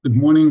Good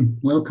morning.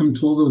 Welcome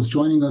to all those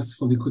joining us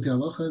for Likutey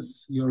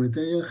Halakhos, Yoreh,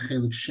 Deah,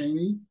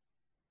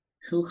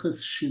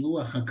 Hilkhos,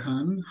 Shiluach,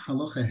 Haken,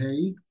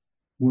 Halakha.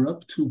 We're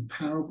up to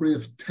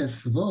paragraph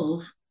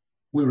Tesvav,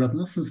 where Rab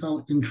Nosson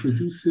Zal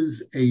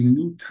introduces a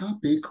new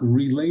topic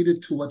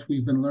related to what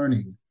we've been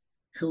learning,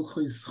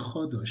 Hilkhos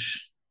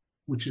Chodosh,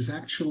 which is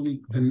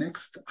actually the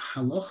next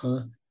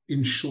halacha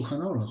in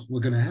Shulchan Aruch. We're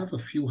going to have a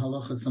few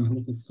halachas on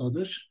Hilkhos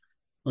Chodosh,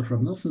 but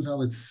Rab Nosson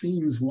Zal, it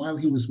seems, while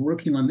he was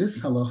working on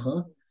this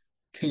halacha,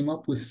 came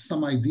up with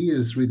some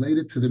ideas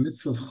related to the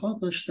mitzvah of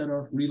Chodesh that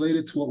are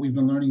related to what we've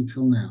been learning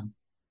till now.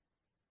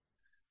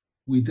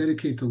 We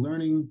dedicate the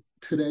learning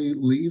today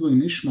Le'ilu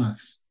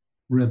Nishmas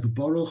Reb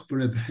Baruch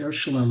Reb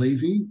Hershel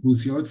Alevi,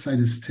 whose yard site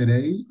is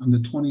today on the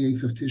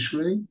 28th of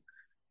Tishrei,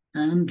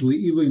 and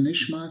Le'ilu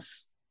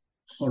Nishmas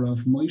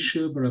Horav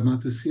Moshe Reb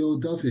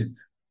Matasio David,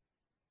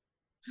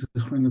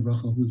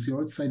 whose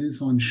yard site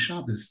is on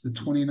Shabbos, the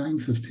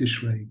 29th of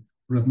Tishrei,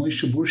 Reb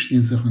Moshe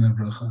Burstein Zechron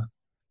Bracha,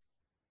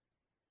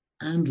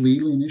 and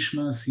Le'ilu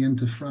Nishmas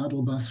Yente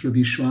Fradl Bas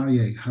Rabbi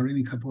Shvarye,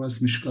 Harini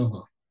Kaporas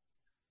Mishkova.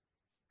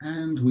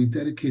 And we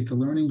dedicate the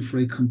learning for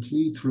a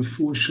complete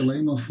refuah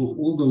shalema for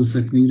all those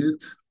that need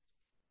it,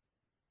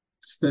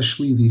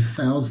 especially the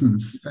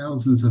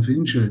thousands of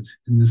injured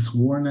in this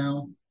war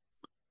now.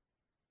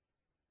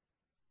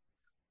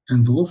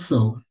 And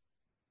also,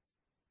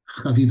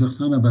 Chaviva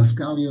Chana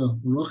Basgalia,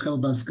 Rochel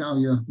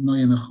Basgalia,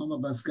 Noya Nechama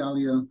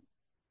Basgalia,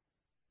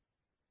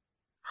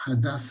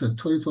 Hadassah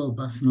Toivo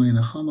Bas Noya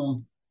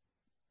Nechama,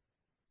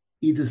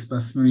 Edith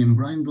Bas Miriam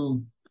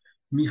Breindl,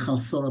 Michal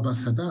Sora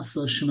Bas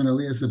Hadassah, Shimon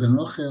Eliezer ben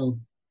Rochel,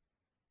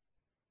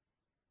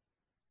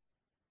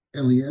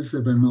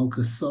 Eliezer ben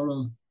Malka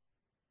Sora,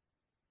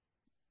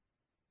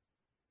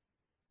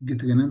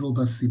 Gittegenendel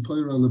Bas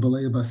Sipoira,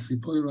 Lebaleya Bas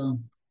Sipoira,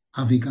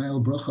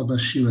 Avigail Brocha Bas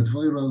Shira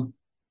Dvoira,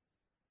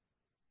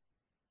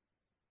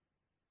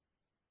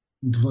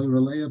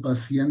 Dvoira Leia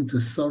Bas Yente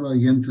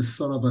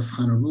Sora Bas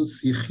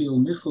Chanarus,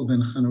 Yechiel Michel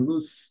ben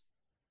Chanarus,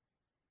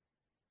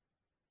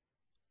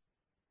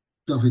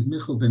 David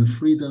Michel ben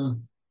Frida,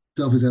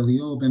 David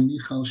Elio ben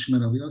Michal,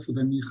 Shimon Eliezer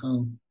ben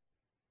Michal,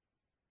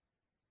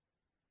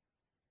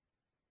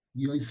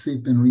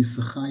 Yosef ben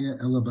Risachaya,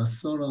 Ella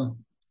Basara,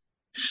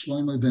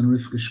 Shlomo ben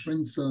Rivka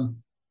Sprinza,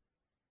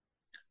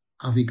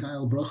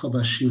 Avigail Brocha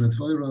Bas Shira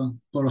Dvoira,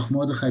 Baruch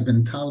Mordechai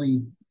ben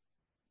Tali,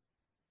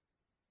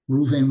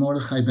 Ruven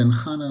Mordechai ben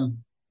Chana,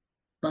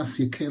 Bas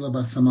Yekela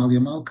Bas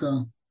Amalia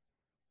Malka,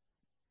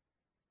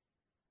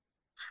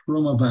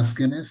 Froma Bas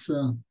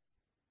Genesa,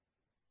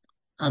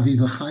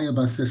 Aviva Chaya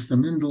Bas Esther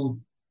Mindel,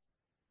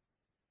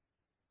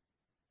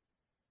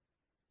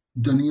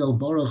 Daniel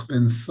Baruch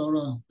ben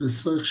Sora,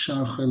 Besoich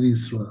Shar Chel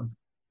Yisrael.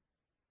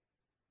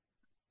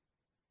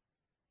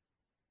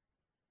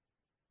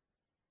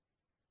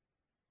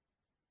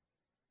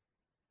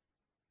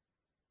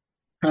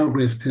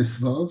 Paragraph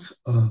Tesvav,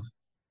 a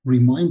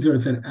reminder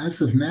that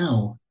as of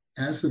now,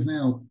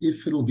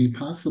 if it'll be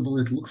possible,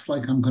 it looks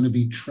like I'm going to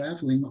be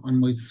traveling on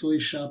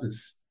Motzoi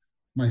Shabbos.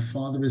 My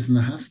father is in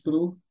the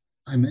hospital.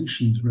 I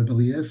mentioned Rebbe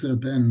Eliezer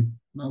ben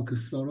Malka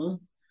Sora.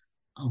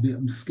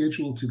 I'm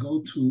scheduled to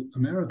go to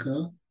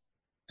America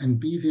and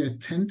be there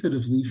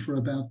tentatively for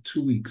about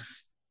 2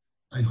 weeks.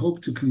 I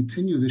hope to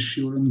continue the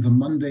shiurim the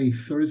Monday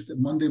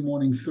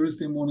morning,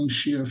 Thursday morning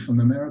shiur from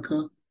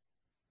America.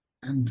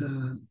 And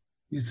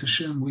Yitz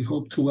Hashem, we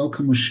hope to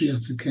welcome Mashiach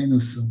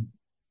Tzidkenu soon.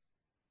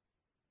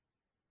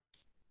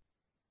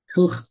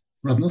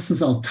 Rab Nosson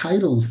Zal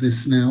titles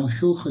this now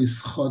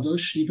Hilkhos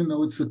Chodosh, even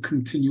though it's a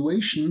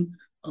continuation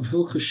of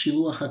Hilkhos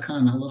Shiluach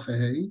Hakan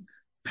Halacha,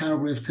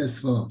 paragraph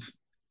Tesvav.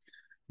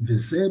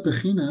 V'zeh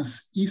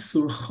bechinas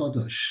Isur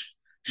Chodosh,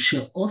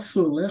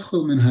 she'osur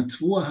lechol min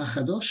hatvua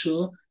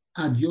hachadosha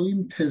ad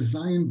yoim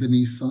tezayin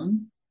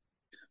b'Nisan.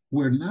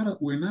 We're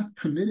not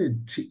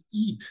permitted to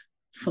eat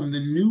from the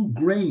new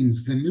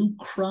grains, the new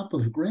crop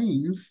of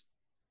grains,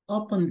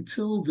 up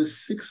until the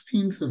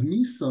 16th of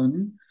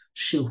Nisan,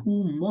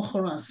 shehu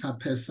mocharas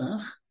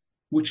haPesach,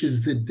 which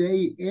is the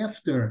day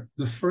after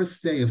the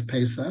first day of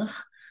Pesach,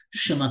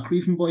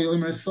 shemakrivim bo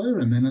yomer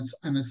soirim,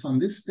 and it's on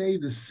this day,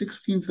 the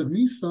 16th of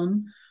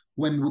Nisan,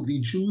 when the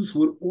Jews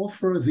would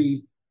offer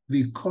the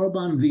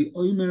korban, the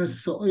omer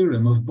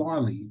soirim of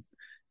barley,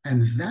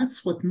 and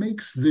that's what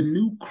makes the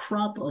new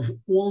crop of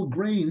all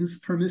grains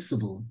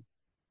permissible.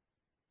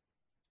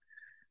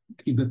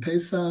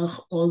 Because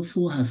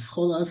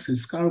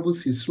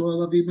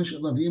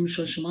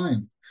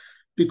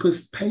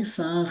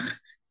Pesach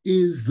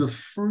is the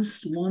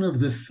first one of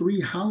the 3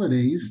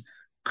 holidays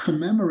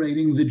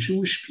commemorating the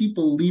Jewish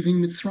people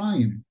leaving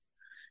Mitzrayim.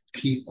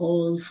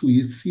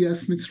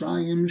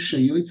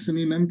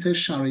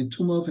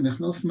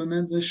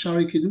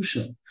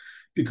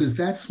 Because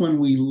that's when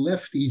we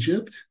left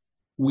Egypt.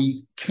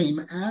 We came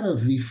out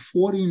of the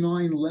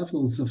 49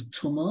 levels of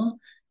Tumah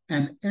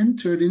and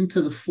entered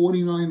into the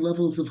 49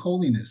 levels of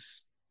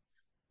holiness.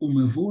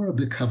 Umevura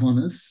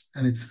b'kavonos,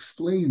 and it's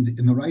explained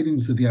in the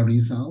writings of the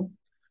Arizal,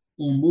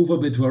 umuva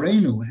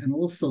b'dvarenu, and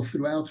also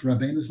throughout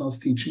Rabbeinu Zal's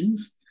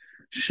teachings,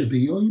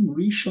 shebeyoim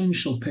rishon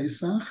shel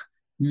Pesach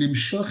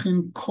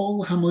nimshochin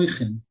kol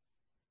hamoichin,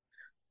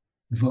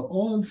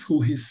 va'oz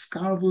hu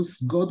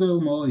hiskarvus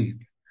godel moed.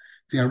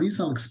 The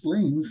Arizal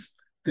explains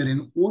that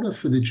in order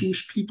for the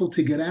Jewish people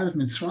to get out of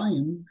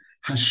Mitzrayim,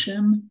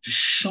 Hashem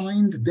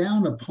shined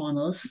down upon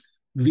us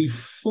the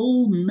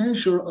full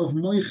measure of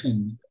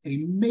moichin, a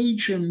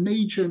major,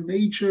 major,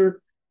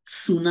 major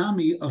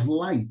tsunami of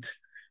light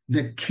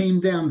that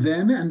came down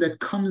then and that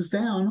comes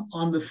down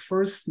on the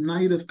first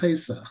night of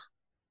Pesach,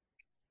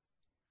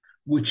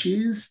 which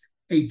is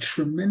a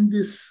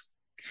tremendous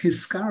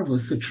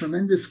hiskarvus, a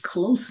tremendous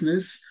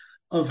closeness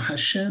of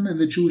Hashem and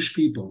the Jewish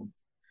people.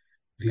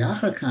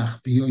 V'achar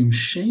kach b'yom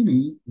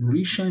sheni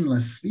rishon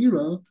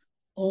lasvira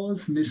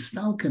oz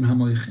mistalken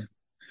hamoichin.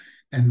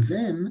 And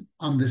then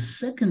on the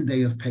second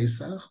day of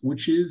Pesach,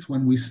 which is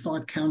when we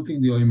start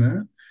counting the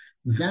Omer,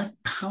 that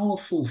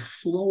powerful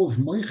flow of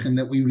moichin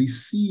that we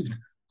received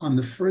on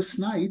the first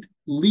night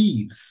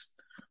leaves.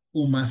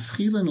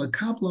 Umaschilen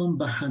lekablon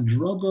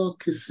b'hadroga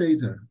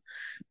keseder.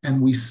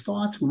 And we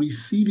start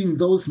receiving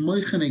those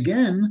moichin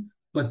again,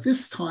 but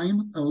this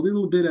time a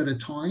little bit at a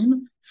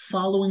time,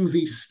 following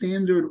the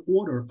standard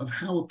order of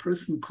how a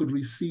person could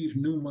receive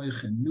new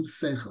moichin, new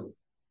seichel.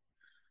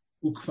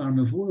 Ukvar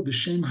mevor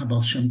b'shem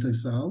habal shem tov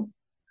zal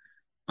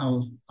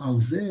al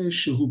zeh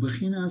shehu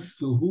bechinas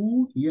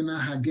v'hu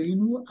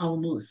yenahagenu al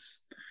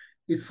mus.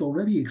 It's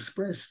already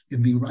expressed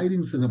in the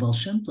writings of the Baal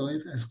Shem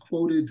Tov, as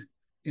quoted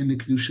in the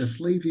Kedushas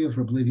Levi of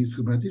Rabbi Levi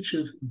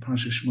Tzubraditchev in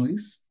Parsha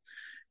Shmois,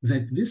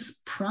 that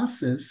this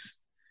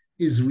process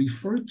is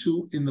referred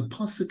to in the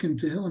Pasuk in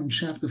Tehillim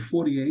chapter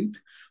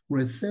 48,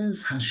 where it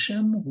says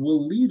Hashem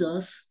will lead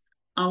us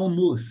al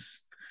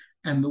mus.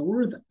 And the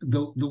word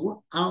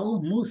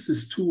al mus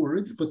is two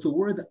words, but the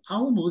word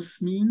al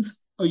mus means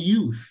a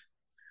youth.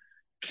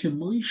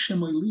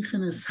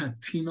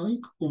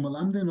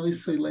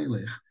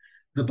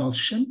 The Baal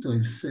Shem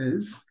Tov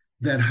says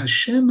that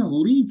Hashem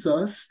leads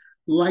us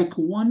like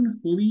one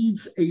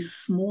leads a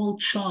small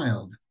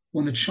child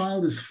when a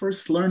child is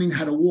first learning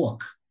how to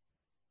walk.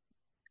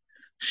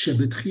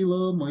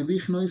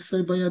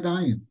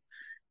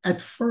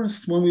 At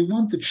first, when we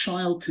want the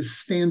child to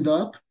stand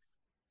up,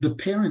 the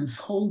parents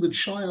hold the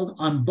child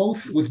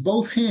with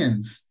both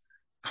hands,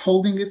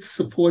 holding it,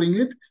 supporting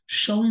it,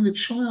 showing the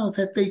child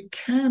that they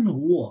can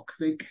walk.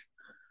 And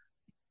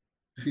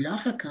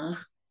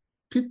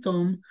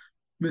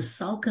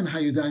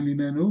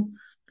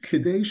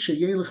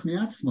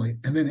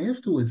then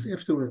afterwards,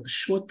 after a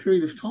short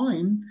period of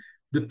time,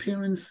 the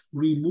parents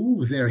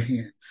remove their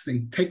hands.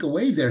 They take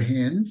away their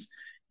hands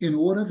in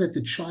order that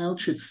the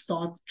child should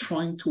start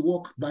trying to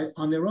walk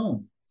on their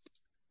own.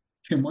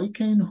 And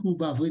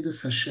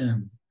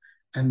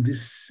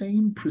this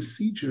same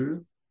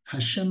procedure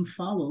Hashem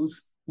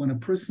follows when a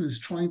person is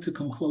trying to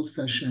come close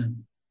to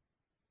Hashem.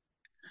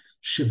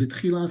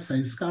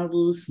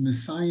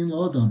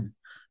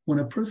 When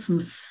a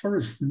person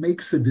first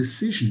makes a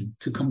decision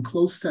to come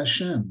close to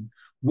Hashem,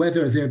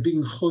 whether they're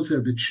being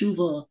choser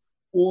b'tshuva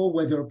or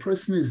whether a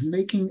person is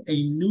making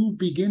a new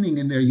beginning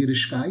in their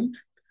Yiddishkeit,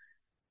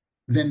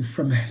 then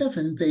from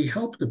heaven they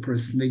help the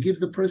person. They give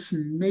the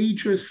person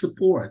major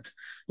support,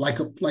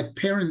 like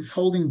parents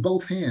holding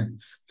both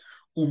hands.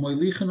 And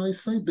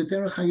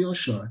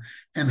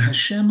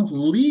Hashem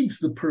leads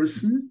the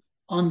person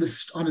on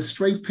a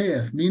straight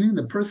path, meaning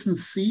the person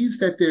sees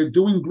that they're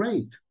doing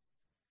great.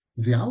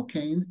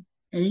 And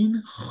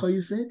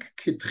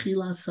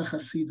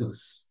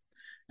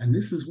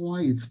this is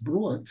why it's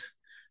brought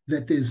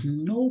that there's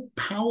no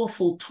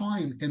powerful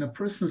time in a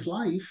person's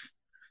life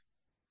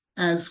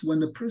as when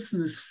the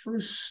person is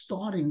first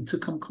starting to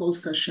come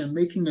close to Hashem,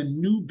 making a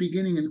new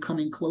beginning and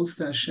coming close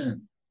to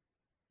Hashem.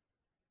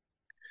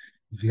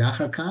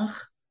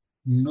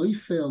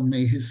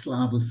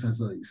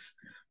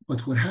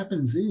 But what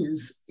happens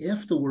is,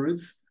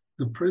 afterwards,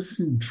 the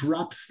person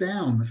drops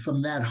down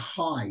from that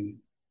high,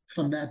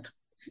 from that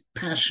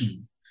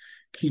passion.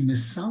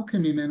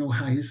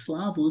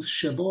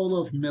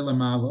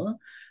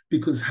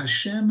 Because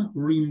Hashem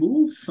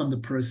removes from the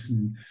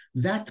person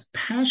that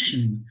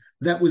passion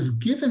that was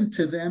given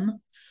to them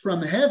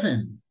from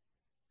heaven.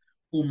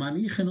 And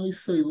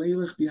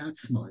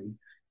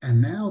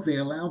now they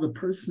allow the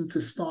person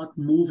to start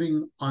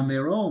moving on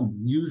their own,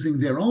 using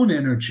their own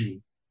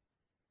energy.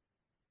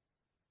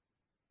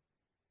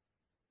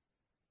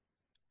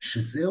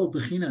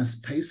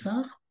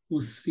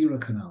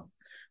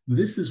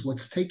 This is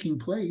what's taking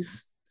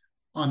place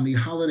on the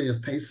holiday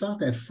of Pesach,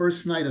 that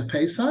first night of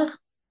Pesach,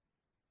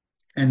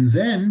 and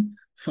then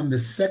from the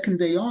second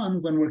day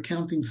on when we're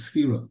counting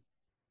Sfira.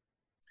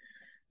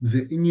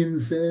 Ve'inyan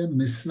zeh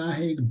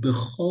misnaheg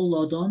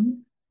b'chol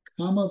adon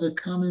kama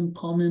v'kamim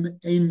pomim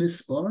ein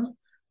mispar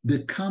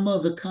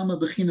b'kama v'kama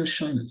b'china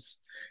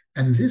shonos.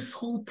 And this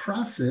whole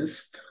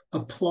process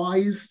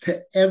applies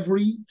to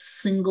every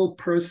single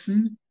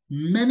person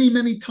many,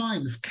 many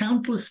times,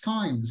 countless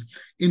times,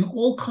 in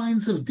all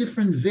kinds of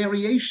different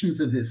variations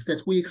of this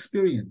that we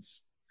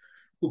experience.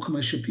 And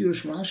as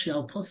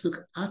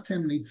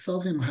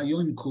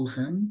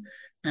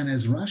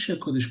Rashi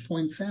HaKodesh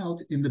points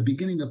out in the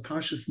beginning of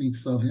Parshas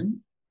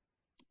Nitzavim,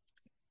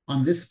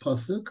 on this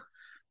pasuk,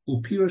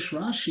 Upirush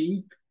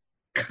Rashi,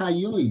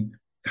 Kayoim.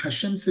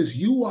 Hashem says,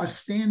 you are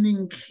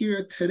standing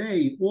here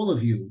today, all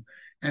of you.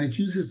 And it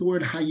uses the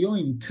word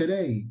Hayoim,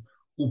 today.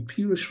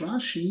 Upirush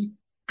Rashi,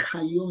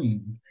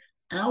 Kayoim.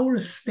 Our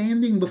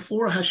standing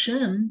before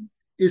Hashem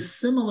is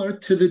similar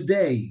to the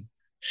day.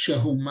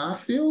 Shehu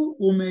Mafil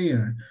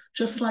Umeir.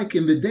 Just like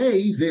in the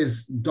day,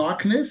 there's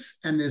darkness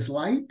and there's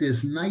light,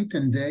 there's night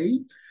and day.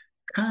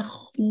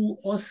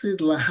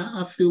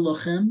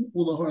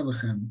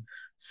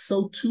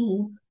 So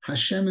too,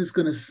 Hashem is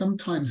going to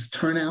sometimes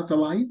turn out the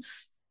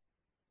lights.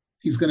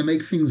 He's going to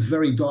make things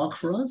very dark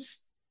for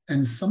us.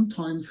 And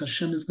sometimes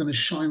Hashem is going to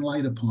shine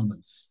light upon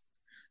us.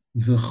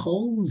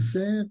 V'chol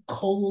ze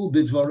kol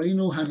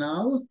b'dvarenu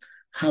hanal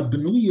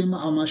habnuyim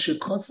al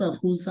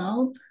mashikosav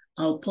huzal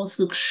al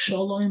posuk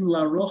shalom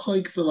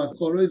larochoik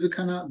v'lakoroi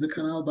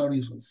v'kanal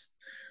barichos.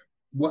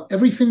 What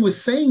everything we're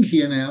saying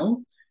here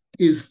now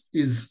is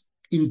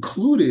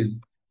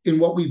included in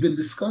what we've been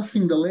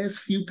discussing the last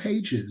few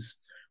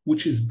pages,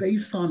 which is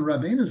based on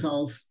Rabbeinu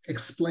Zal's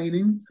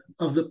explaining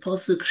of the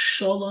pasuk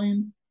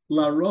Shalom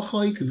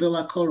larochoik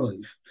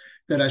v'lakorov,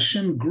 that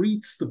Hashem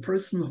greets the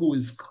person who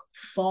is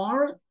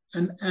far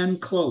and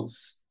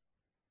close.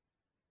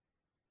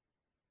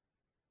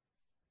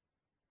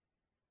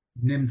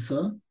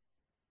 Nimtza,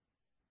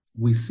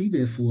 we see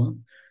therefore,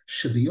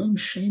 Shebiyom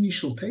Sheni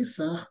Shel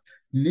Pesach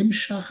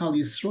Nimshach al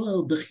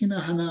Yisrael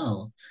b'china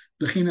hanal,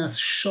 b'chinas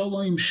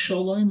Shalom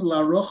Shalom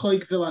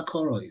larochoik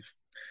v'lakorov.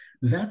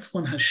 That's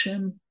when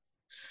Hashem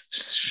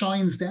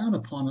shines down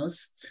upon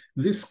us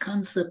this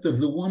concept of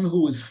the one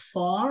who is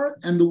far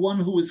and the one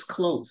who is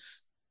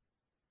close.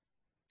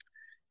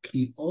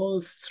 Ki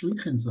oz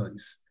tzrichen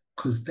zois,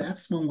 because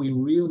that's when we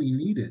really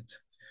need it.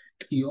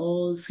 Ki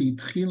oz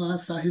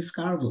hitchilas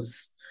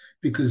ahiskarvus,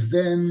 because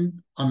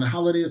then on the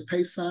holiday of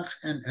Pesach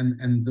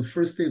and the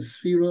first day of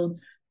Sfira,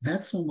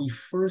 that's when we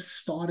first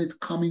started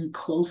coming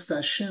close to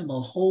Hashem,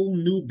 a whole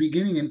new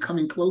beginning and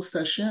coming close to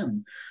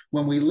Hashem,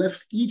 when we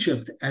left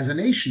Egypt as a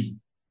nation.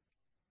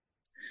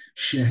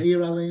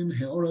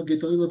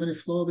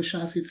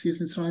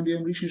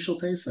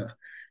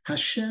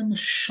 Hashem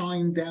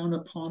shined down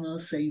upon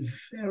us a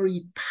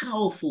very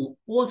powerful,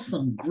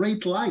 awesome,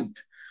 great light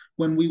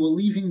when we were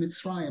leaving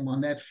Mitzrayim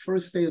on that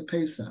first day of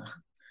Pesach.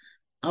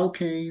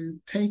 Alkein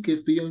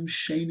takef biyom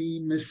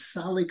sheni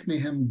misalik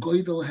mehem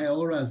goydel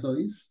haor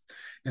azois,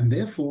 and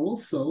therefore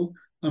also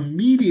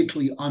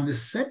immediately on the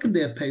second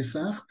day of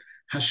Pesach,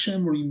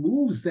 Hashem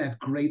removes that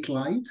great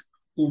light,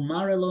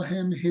 umar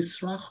Elohem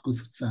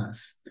hisrachkus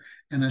tzas,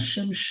 and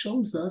Hashem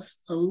shows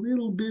us a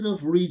little bit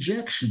of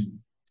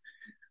rejection.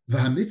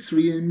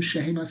 V'hamitzriyim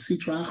shehem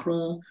asitra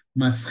achra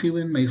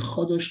maschilin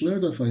mechodosh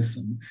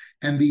lerdafosim,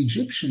 and the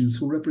Egyptians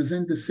who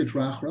represent the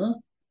sitra achra,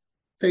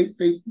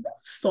 they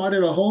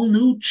started a whole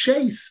new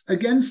chase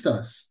against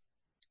us.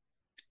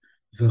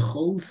 We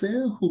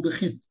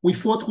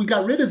thought we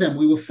got rid of them.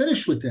 We were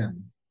finished with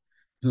them.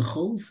 And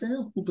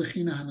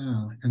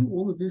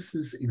all of this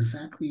is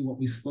exactly what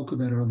we spoke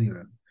about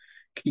earlier.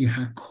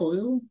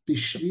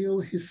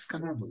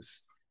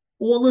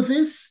 All of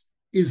this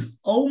is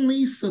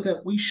only so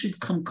that we should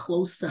come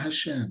close to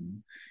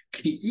Hashem.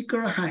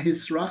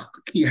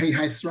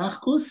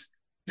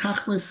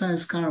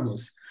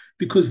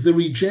 Because the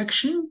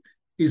rejection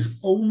is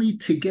only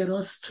to get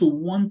us to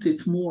want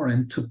it more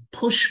and to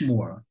push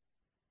more.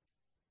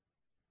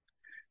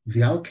 And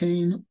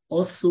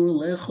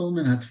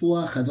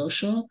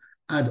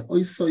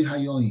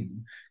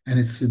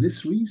it's for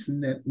this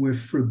reason that we're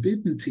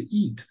forbidden to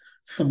eat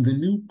from the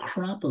new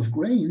crop of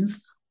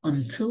grains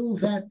until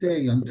that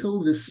day,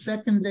 until the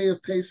second day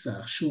of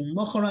Pesach,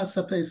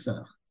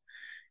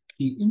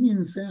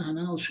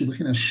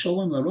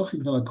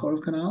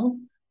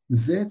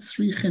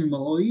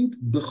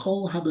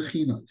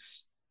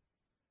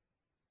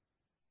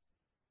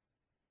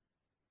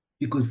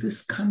 because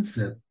this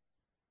concept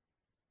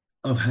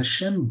of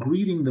Hashem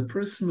greeting the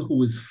person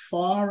who is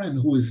far and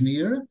who is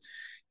near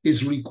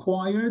is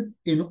required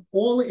in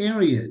all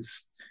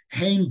areas.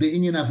 Hein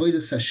be'inyan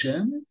avodas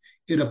Hashem,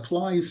 it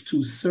applies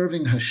to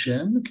serving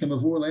Hashem,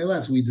 kemavur leila,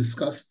 as we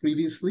discussed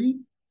previously.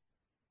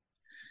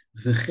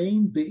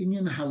 V'chein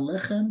be'inyan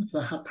halechem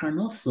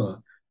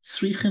v'haparnasa,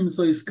 tzrichem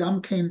zois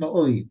gam kein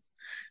ba'oi.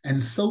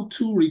 And so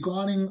too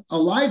regarding a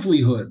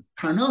livelihood,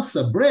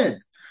 parnasa,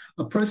 bread.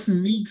 A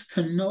person needs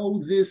to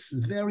know this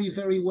very,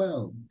 very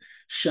well.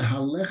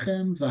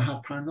 Shahalechem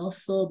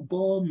v'haparnasa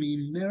bo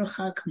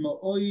mimerchak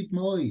ma'oid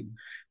ma'oid.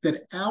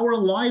 That our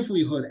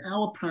livelihood,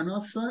 our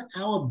parnasa,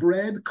 our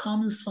bread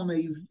comes from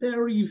a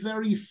very,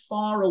 very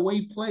far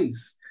away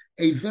place,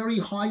 a very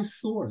high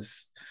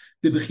source.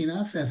 The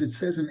Bechinas, as it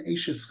says in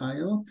Eshes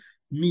Chayil,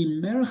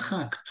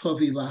 mimerchak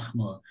tovi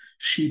lachma.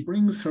 She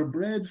brings her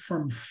bread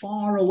from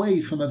far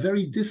away, from a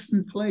very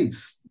distant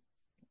place.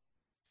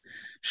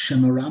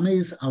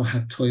 Shemarames al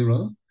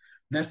haTorah,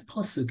 that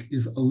pasuk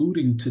is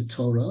alluding to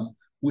Torah,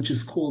 which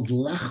is called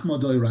lachma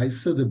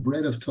doiraisa, the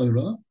bread of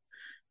Torah.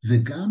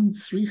 V'gam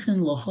tzrichen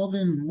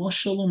lohoven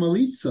moshel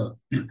u'malitza.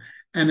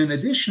 And in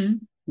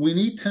addition, we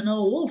need to know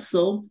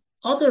also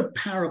other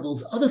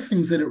parables, other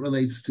things that it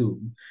relates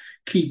to.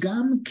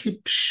 Kigam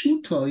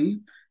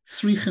kipshutoi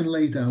tzrichen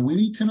leida. We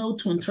need to know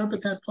to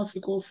interpret that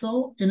pasuk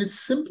also in its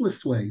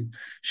simplest way.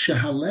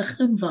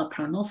 Shehalechem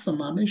va'parnasa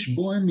mamish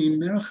boem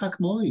mimerchak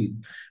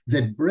moed.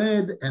 That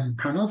bread and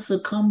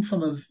parnasa come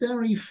from a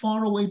very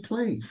far away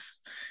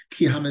place.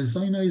 Ki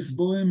hamezonos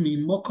boem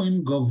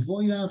mimokim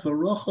gavoya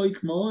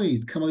v'rochoik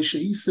moed. Kamo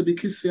sheisa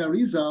b'kisvei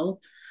Arizal,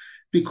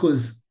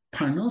 because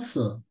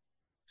parnasa,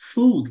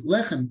 food,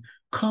 lechem,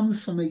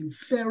 comes from a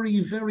very,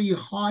 very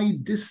high,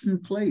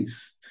 distant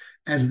place.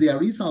 As the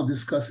Arizal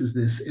discusses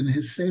this in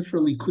his Sefer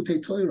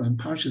Likutey Torah and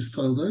Parshas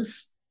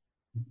Toldos,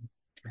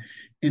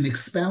 in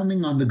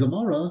expounding on the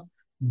Gemara,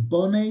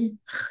 Bone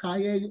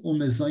Chaye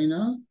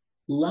Umezoina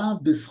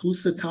Lav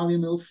B'schusa Talia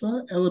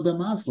Milsa Ela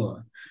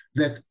B'mazla,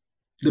 that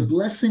the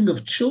blessing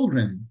of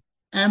children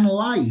and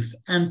life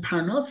and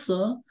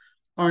parnasa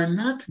are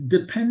not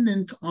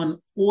dependent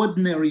on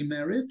ordinary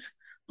merit,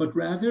 but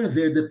rather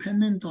they're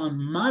dependent on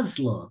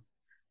mazla.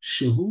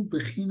 Shehu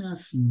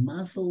bechinas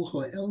mazel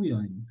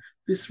ha'elyon.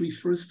 This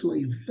refers to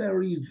a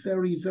very,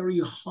 very, very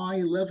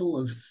high level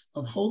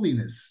of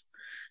holiness.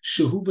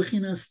 Shehu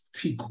bechinas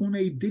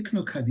tikune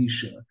dikno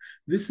kadisha.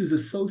 This is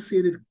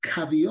associated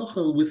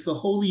kaviyochel with the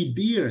holy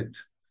beard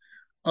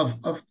of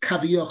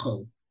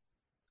kaviyochel.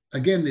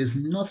 Again, there's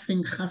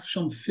nothing chas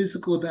v'shalom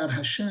physical about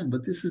Hashem,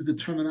 but this is the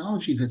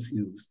terminology that's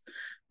used.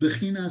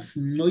 Bechinas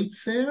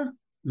noitzer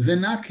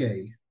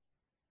v'nakeh.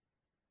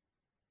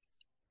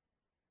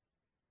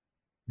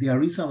 The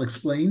Arizal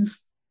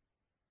explains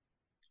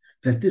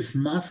that this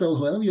Masel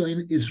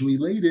Ho'elyon is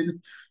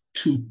related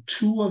to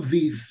two of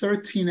the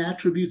 13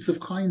 attributes of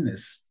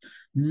kindness,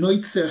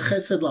 Noitzer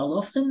Chesed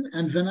Lalofim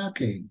and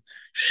Venake,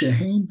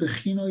 Shehein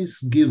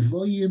Bechinois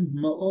Givoyim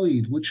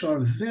Ma'oid, which are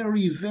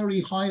very,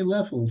 very high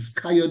levels,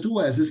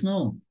 Kayodua, as is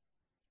known.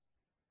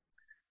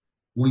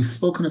 We've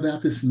spoken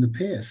about this in the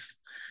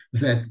past,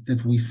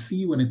 that we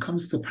see when it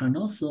comes to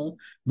Parnasa,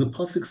 the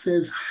Pasuk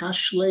says,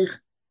 Hashlech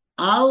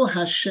Al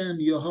Hashem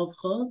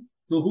Yehovcha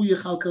v'hu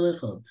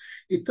yechalkelecha.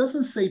 It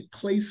doesn't say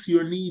place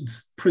your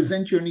needs,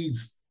 present your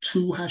needs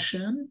to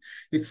Hashem.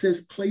 It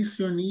says place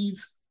your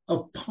needs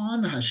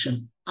upon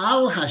Hashem,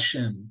 Al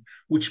Hashem,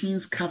 which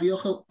means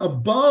kaviochel,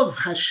 above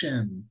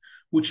Hashem,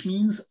 which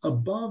means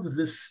above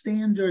the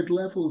standard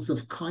levels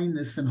of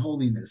kindness and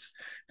holiness.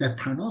 That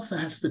parnasa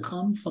has to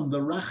come from the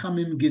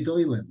rachamim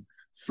gedolim,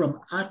 from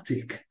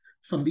atik,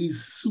 from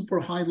these super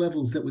high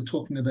levels that we're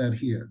talking about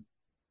here.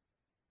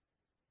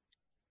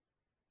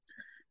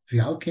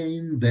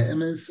 V'alkein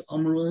be'emes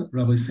amru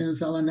Rabbi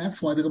Senzal, and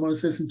that's why the Gemara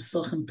says in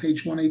Pesachim,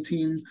 page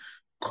 118,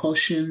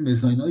 Koshin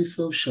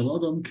mezoinoisov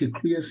shalodom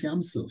kikriyas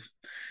yamsuf,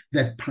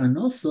 that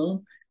parnasa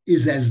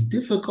is as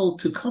difficult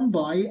to come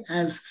by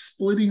as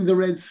splitting the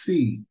Red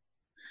Sea.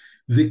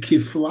 The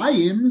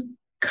kiflayim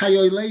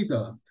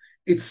kayoyleda,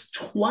 it's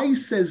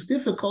twice as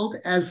difficult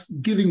as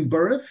giving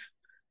birth,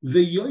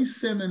 the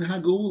yoisem and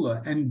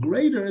hagula, and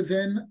greater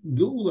than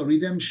geula,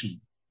 redemption.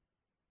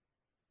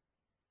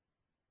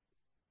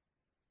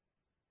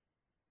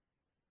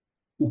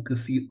 And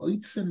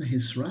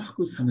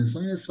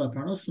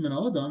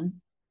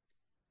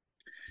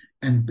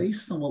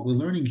based on what we're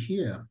learning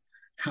here,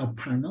 how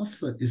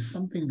parnasa is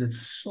something that's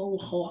so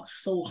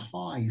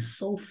high,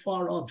 so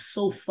far up,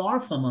 so far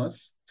from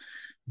us,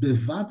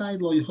 then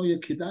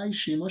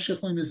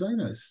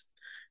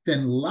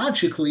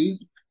logically,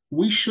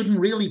 we shouldn't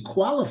really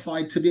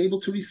qualify to be able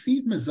to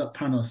receive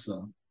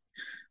parnasa.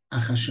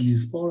 However,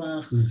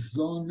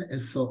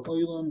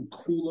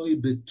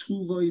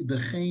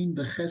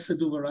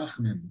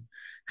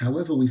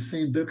 we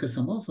say in Birkas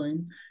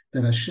Hamazon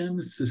that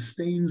Hashem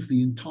sustains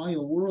the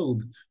entire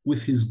world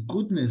with His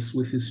goodness,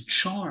 with His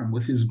charm,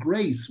 with His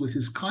grace, with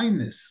His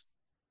kindness.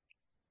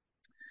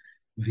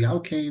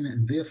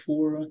 And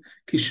therefore,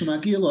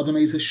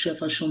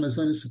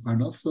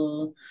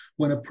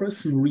 when a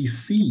person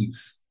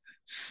receives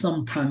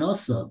some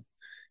parnasa,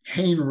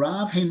 hein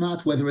rav, hein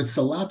mat, whether it's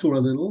a lot or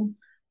a little,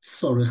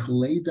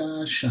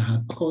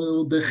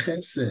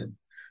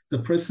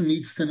 the person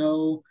needs to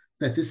know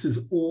that this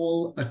is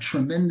all a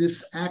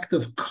tremendous act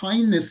of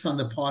kindness on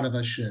the part of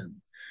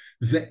Hashem.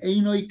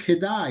 Ve'enoi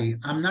kedai,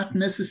 I'm not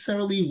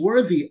necessarily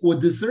worthy or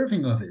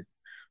deserving of it.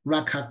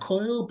 Rak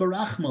hakoil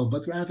barachmo,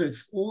 but rather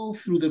it's all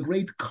through the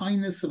great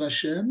kindness of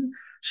Hashem,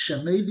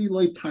 shemevi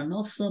loy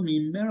parnasa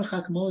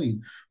mimerchak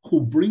moed,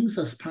 who brings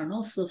us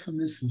parnasa from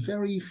this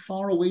very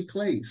far away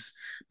place.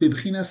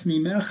 Bibchinas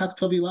mimerchak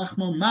tovi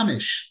lachmo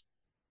mamish.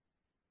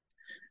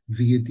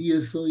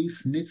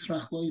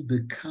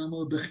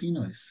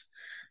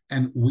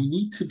 And we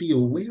need to be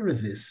aware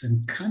of this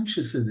and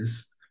conscious of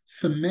this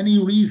for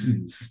many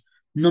reasons.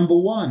 Number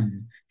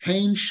one, so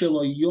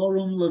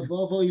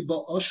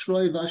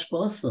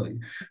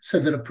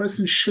that a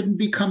person shouldn't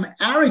become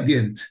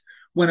arrogant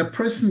when a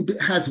person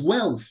has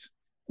wealth,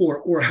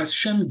 or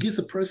Hashem gives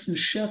a person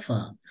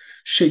shefa,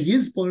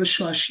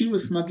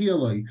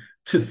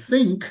 to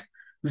think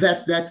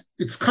that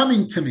it's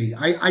coming to me,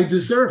 I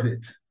deserve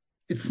it.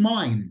 It's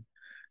mine.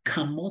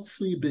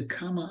 Kamotsui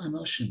bekama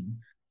anoshim.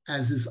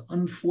 as is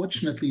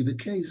unfortunately the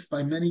case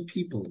by many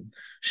people.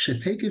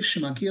 Shetekiv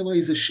shemagia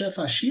is a chef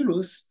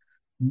ashirus,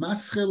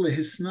 maschel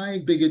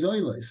lehisnaig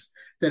begedoilos.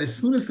 That as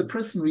soon as the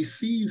person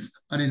receives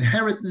an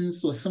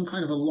inheritance or some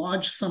kind of a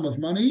large sum of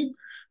money,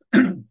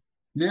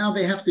 now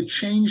they have to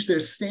change their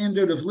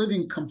standard of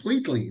living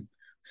completely.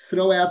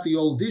 Throw out the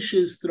old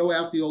dishes, throw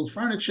out the old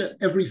furniture,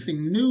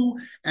 everything new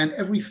and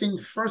everything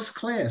first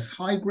class,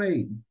 high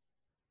grade.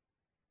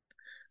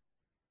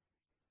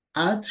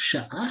 Ad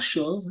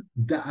sha'ashov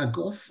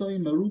da'agosoi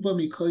maruba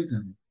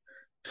mikoidem,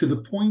 to the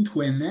point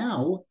where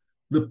now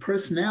the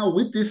person now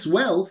with this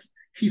wealth,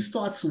 he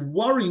starts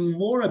worrying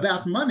more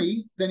about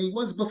money than he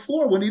was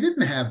before when he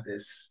didn't have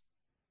this.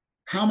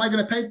 How am I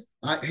going to pay?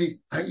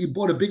 He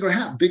bought a bigger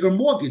house, bigger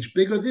mortgage,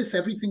 bigger this,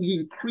 everything. He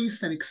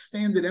increased and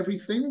expanded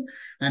everything.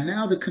 And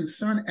now the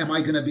concern, am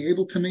I going to be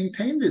able to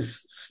maintain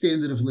this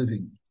standard of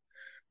living?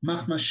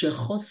 Because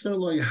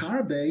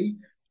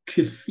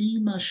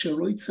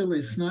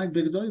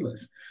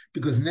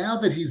now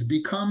that he's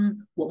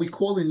become what we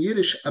call in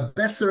Yiddish a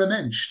besser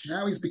mensch,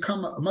 now he's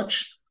become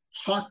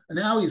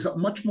now he's a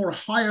much more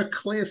higher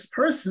class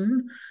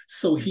person,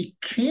 so he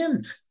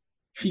can't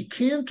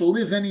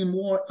live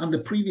anymore on the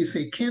previous.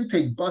 He can't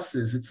take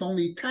buses. It's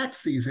only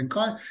taxis and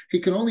car. He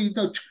can only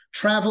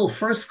travel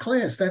first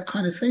class, that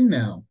kind of thing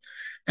now,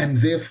 and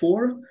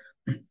therefore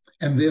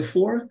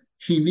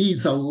he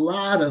needs a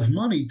lot of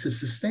money to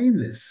sustain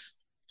this.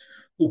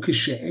 And when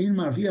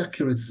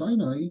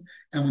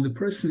the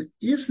person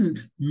isn't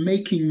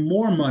making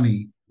more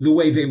money the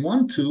way they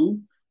want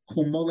to,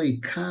 the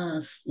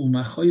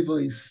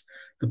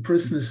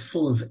person is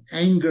full of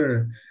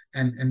anger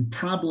and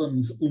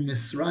problems, and the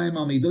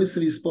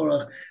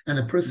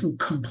person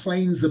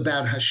complains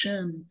about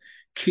Hashem,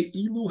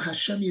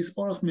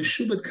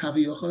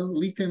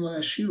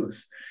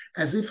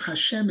 as if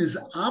Hashem is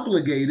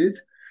obligated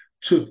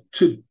to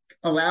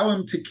allow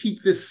him to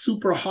keep this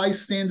super high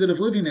standard of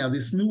living now,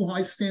 this new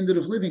high standard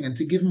of living, and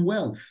to give him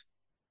wealth.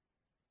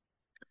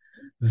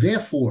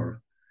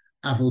 Therefore,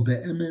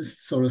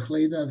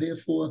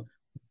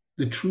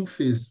 the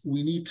truth is,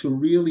 we need to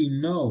really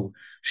know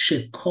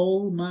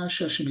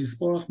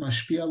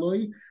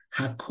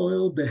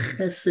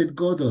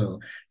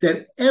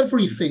that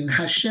everything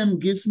Hashem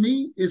gives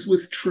me is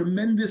with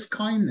tremendous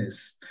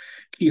kindness.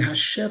 Because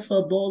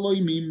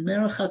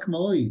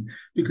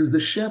the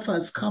shefa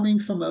is coming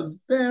from a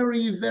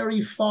very,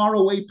 very far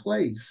away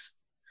place.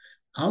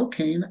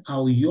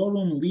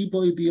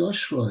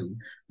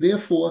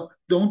 Therefore,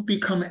 don't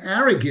become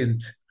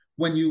arrogant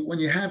when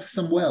you have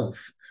some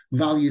wealth.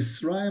 And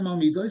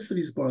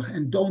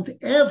don't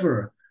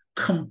ever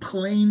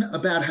complain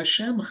about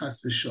Hashem,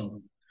 chas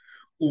v'sholom.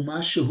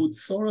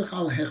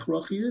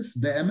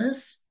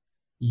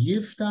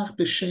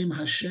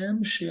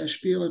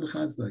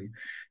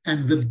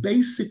 And the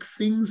basic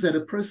things that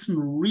a person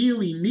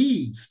really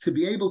needs to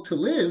be able to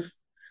live,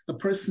 a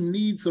person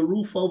needs a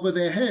roof over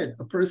their head,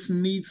 a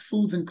person needs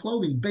food and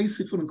clothing,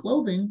 basic food and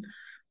clothing.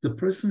 The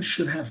person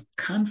should have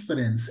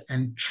confidence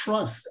and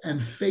trust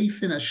and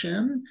faith in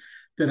Hashem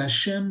that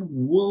Hashem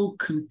will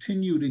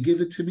continue to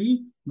give it to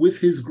me with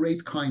his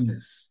great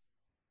kindness.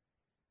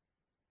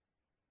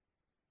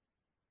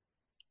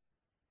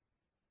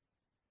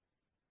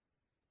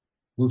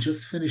 We'll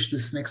just finish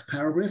this next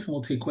paragraph and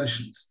we'll take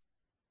questions.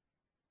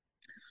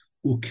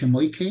 And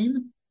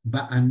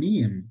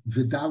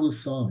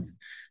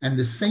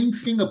the same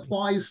thing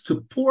applies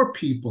to poor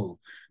people,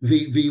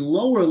 the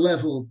lower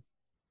level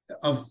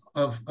of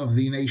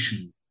the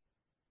nation,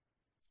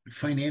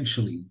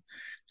 financially.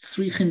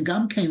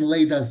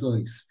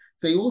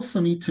 They also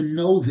need to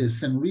know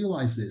this and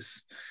realize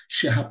this.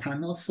 That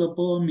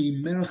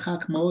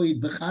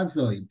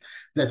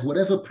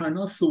whatever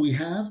parnasa we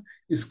have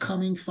is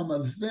coming from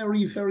a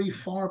very, very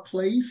far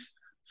place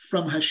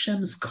from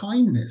Hashem's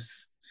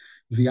kindness.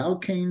 And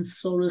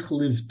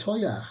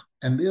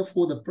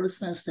therefore the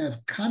person has to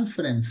have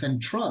confidence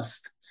and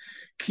trust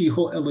that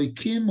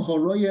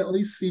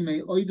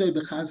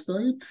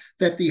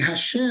the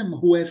Hashem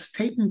who has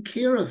taken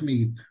care of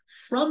me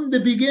from the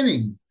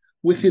beginning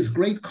with his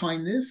great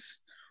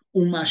kindness,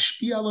 and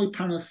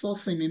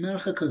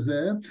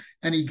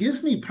he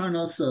gives me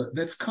parnasa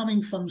that's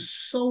coming from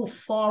so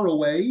far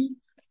away,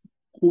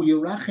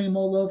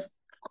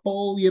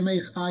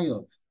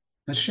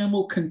 Hashem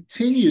will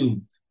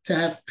continue to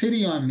have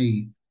pity on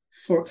me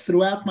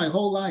throughout my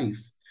whole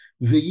life.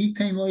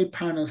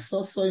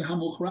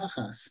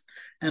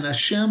 And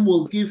Hashem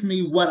will give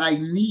me what I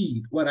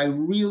need, what I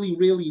really,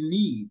 really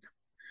need.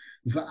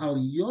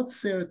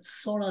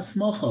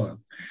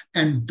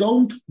 And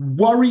don't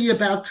worry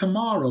about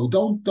tomorrow.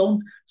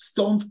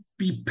 Don't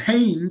be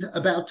pained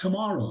about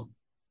tomorrow.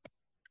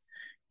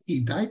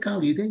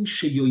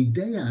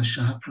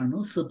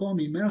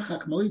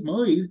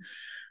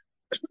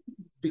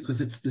 Because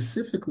it's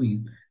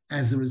specifically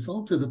as a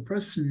result of the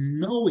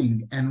person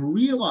knowing and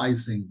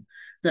realizing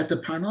that the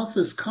parnasa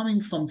is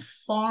coming from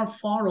far,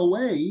 far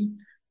away,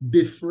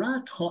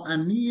 bifrat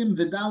ha'aniyim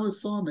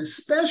v'dalasom,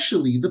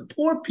 especially the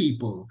poor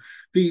people,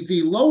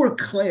 the lower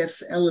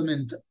class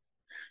element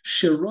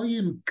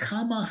sheroyim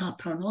kama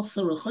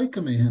haparnasa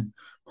rechoka mehem,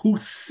 who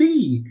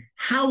see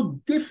how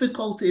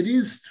difficult it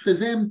is for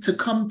them to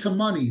come to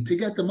money, to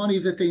get the money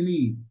that they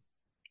need.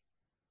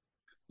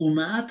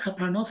 Umaat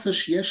haparnasa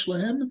sheyesh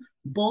lahem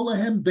bo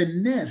lahem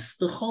benes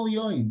b'chol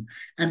yoim,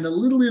 and the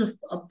little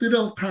bit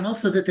of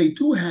parnasa that they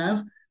do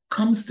have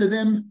comes to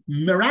them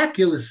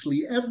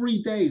miraculously every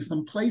day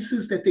from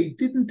places that they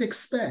didn't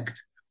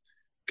expect.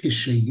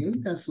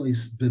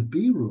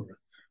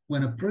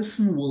 When a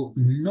person will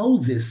know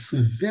this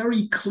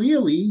very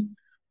clearly,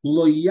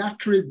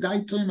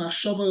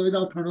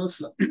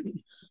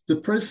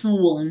 the person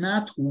will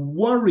not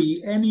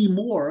worry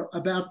anymore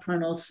about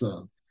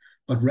parnasa,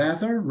 but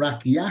rather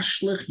rak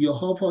yashlich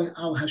Yehovah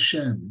al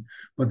Hashem.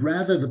 But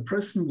rather, the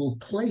person will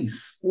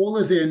place all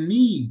of their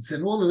needs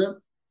and all of them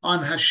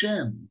on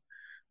Hashem.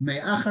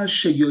 Since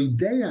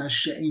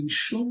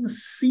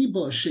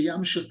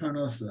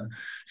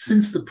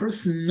the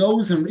person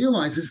knows and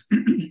realizes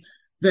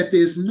that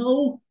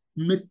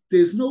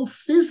there's no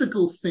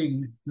physical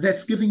thing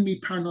that's giving me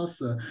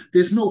parnasa.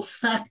 There's no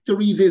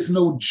factory. There's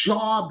no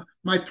job.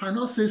 My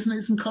parnasa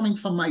isn't coming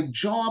from my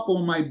job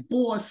or my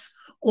boss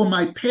or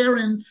my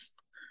parents.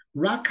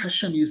 Rak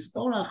Hashem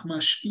Yisborach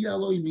mashpia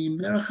aloi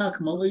mimerchak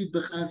moed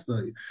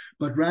bechazdoi.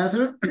 But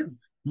rather,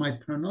 my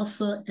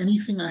parnasa,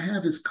 anything I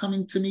have is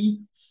coming to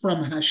me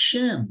from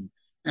Hashem,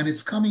 and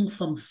it's coming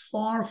from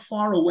far,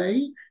 far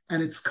away,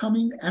 and it's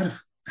coming out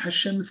of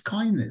Hashem's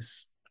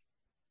kindness.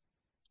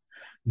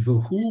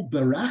 V'hu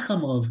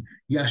berachamov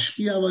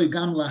yashpia aloi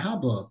gam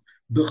lahaba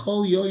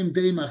b'chol yoim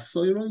dei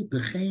machsoiroi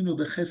b'cheinu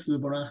b'chesed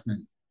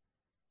v'barachmen.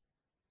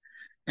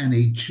 And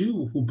a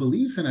Jew who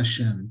believes in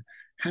Hashem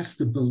has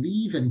to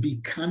believe and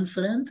be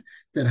confident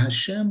that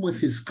Hashem,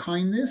 with his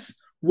kindness,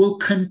 will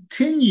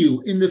continue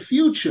in the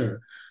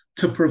future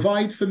to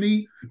provide for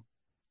me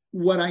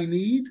what I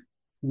need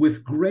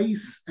with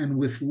grace and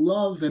with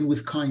love and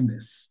with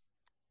kindness.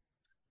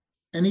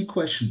 Any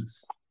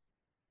questions?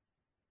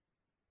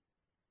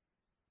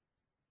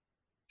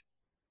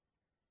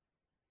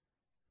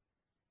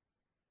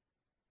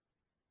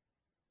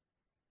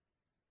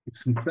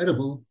 It's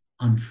incredible.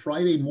 On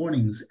Friday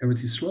mornings,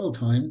 Eretz Yisrael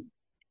time,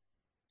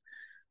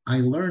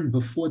 I learned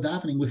before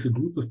davening with a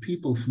group of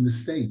people from the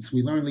States.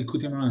 We learned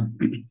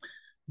Likutey.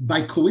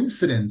 By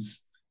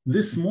coincidence,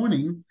 this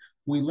morning,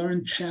 we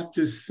learned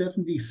chapter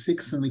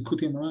 76 in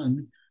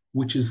Likutey,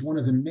 which is one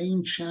of the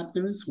main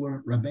chapters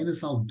where Rabbeinu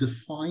Zal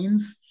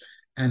defines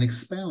and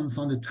expounds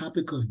on the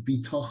topic of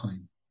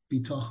bitochen.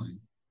 Bitochen.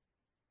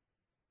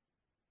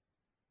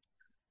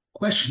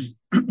 Question.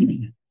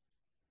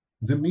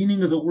 The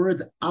meaning of the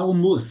word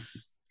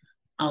almus.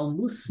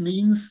 Almus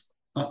means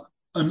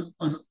an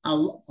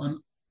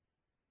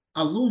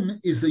alum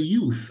is a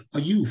youth, a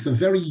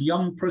very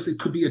young person. It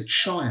could be a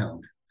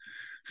child.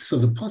 So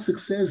the pasuk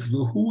says,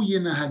 "V'hu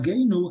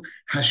yenahagenu,"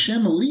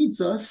 Hashem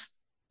leads us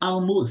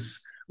almus,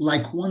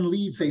 like one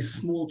leads a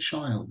small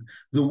child.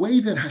 The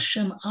way that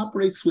Hashem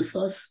operates with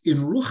us in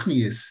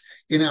ruchnius,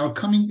 in our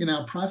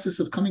process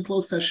of coming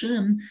close to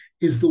Hashem,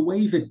 is the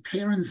way that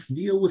parents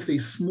deal with a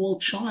small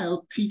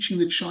child, teaching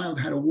the child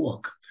how to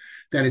walk.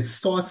 That it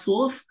starts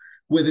off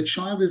where the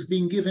child is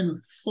being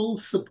given full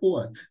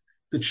support.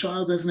 The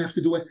child doesn't have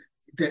to do it.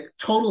 The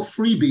total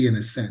freebie, in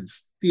a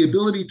sense, the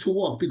ability to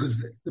walk,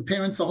 because the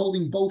parents are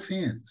holding both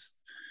hands.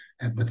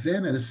 But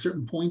then at a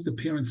certain point, the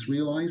parents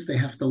realize they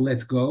have to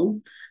let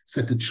go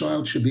so that the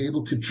child should be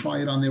able to try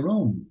it on their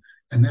own.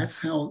 And that's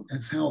how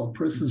a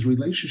person's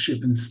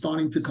relationship and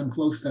starting to come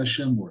close to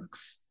Hashem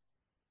works.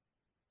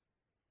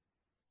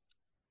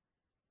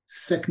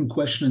 Second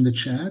question in the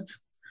chat.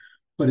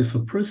 But if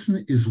a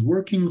person is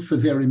working for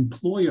their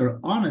employer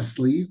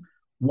honestly,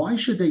 why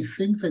should they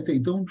think that they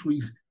don't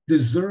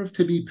deserve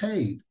to be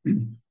paid?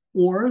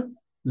 Or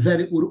that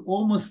it would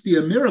almost be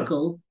a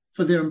miracle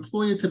for their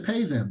employer to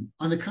pay them?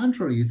 On the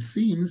contrary, it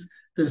seems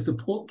that if the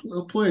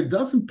employer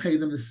doesn't pay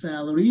them the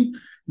salary,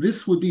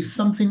 this would be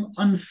something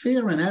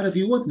unfair and out of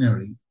the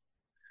ordinary.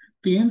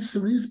 The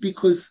answer is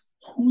because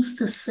who's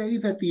to say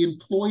that the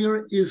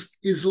employer is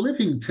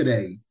living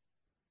today?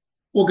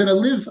 We're going to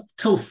live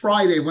till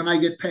Friday when I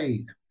get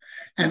paid.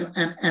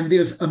 And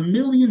there's a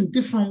million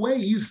different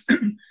ways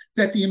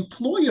that the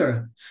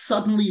employer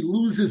suddenly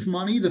loses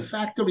money, the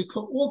factory,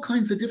 all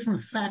kinds of different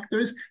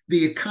factors,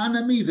 the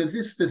economy, the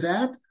this, the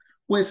that,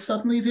 where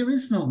suddenly there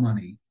is no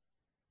money.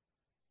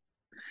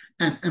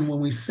 And when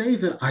we say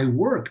that I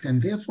worked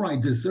and therefore I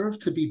deserve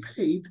to be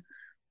paid,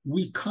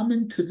 we come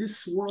into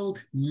this world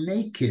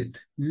naked,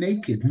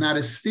 not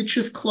a stitch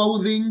of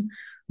clothing,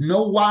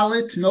 no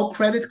wallet, no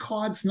credit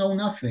cards, no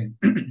nothing.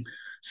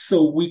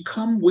 So we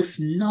come with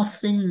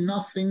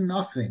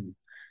nothing.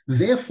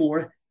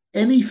 Therefore,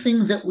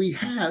 anything that we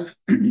have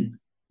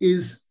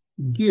is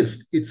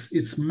gift.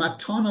 It's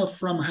matana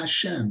from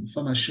Hashem.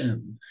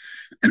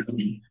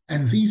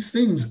 And these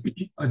things,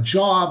 a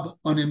job,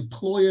 an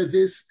employer,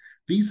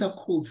 these are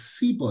called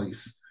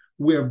sibois,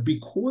 where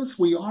because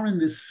we are in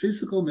this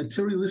physical,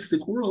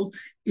 materialistic world,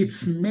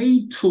 it's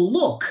made to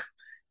look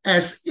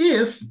as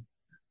if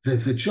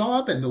the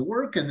job and the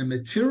work and the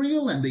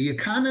material and the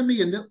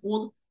economy and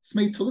all It's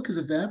made to look as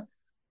if that,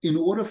 in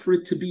order for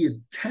it to be a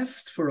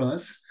test for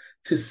us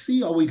to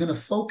see, are we going to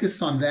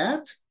focus on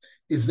that?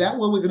 Is that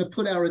where we're going to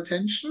put our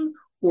attention?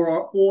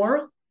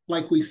 Or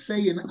like we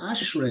say in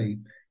Ashrei,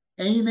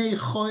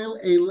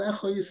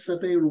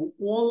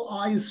 all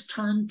eyes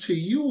turn to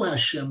you,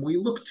 Hashem. We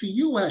look to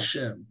you,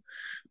 Hashem.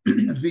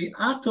 And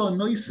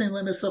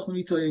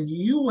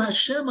you,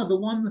 Hashem, are the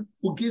one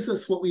who gives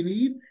us what we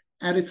need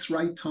at its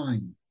right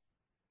time.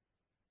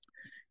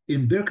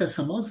 In Birkas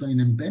Hamazon,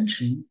 in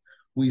benching,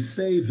 we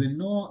say,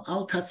 "V'no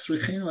al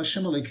tatzrichenu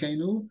Hashem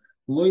Elokeinu,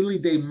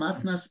 loyli de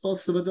matnas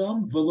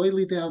b'savadam,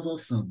 v'loyli de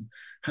avosam."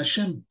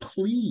 Hashem,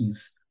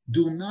 please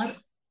do not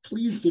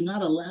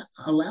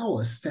allow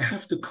us to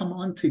have to come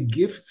on to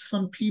gifts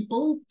from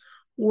people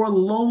or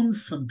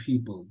loans from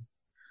people.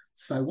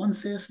 So I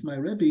once asked my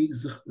Rebbe,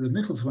 Reb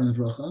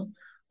Michal,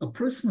 a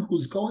person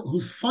who's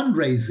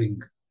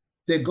fundraising,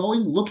 they're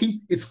going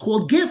looking. It's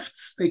called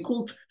gifts. They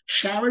call it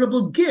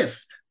charitable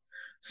gift.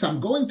 So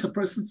I'm going to a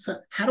person, say,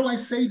 how do I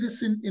say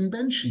this in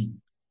benching?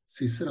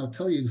 So he said, I'll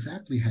tell you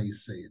exactly how you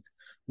say it.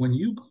 When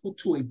you go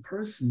to a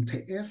person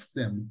to ask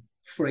them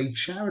for a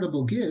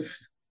charitable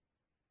gift,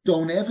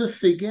 don't ever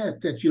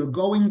forget that you're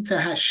going to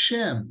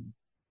Hashem.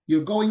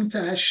 You're going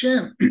to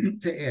Hashem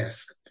to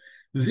ask.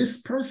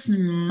 This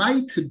person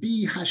might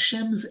be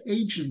Hashem's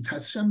agent,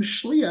 Hashem's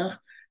shliach,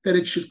 that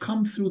it should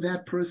come through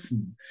that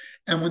person.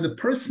 And when the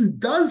person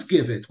does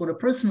give it, when a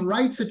person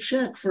writes a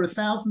check for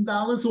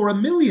 $1,000 or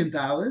 $1 million,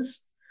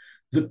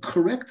 the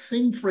correct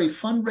thing for a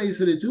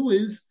fundraiser to do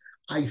is,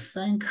 I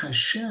thank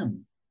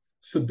Hashem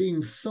for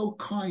being so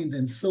kind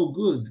and so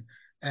good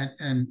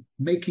and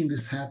making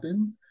this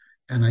happen.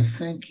 And I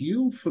thank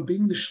you for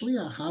being the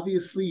shliach.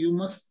 Obviously, you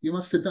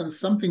must have done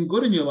something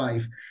good in your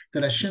life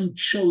that Hashem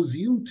chose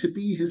you to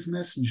be His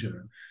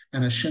messenger.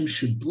 And Hashem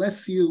should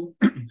bless you.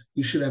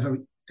 You should have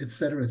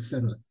etc.,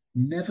 etc.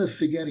 Never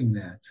forgetting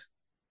that.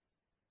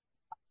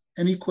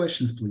 Any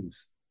questions,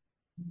 please?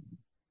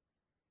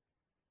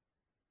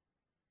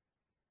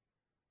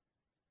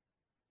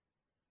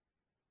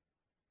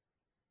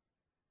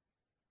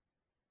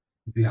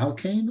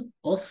 V'halkein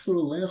osur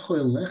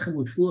le'echol lechem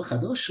u'tfuah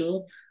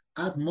chadosha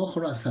ad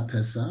mochoras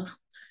haPesach,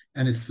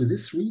 and it's for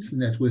this reason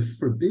that we're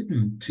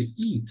forbidden to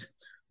eat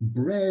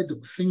bread,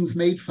 things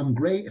made from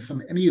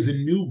any of the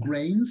new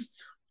grains,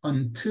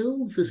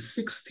 until the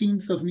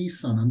 16th of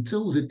Nisan,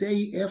 until the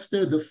day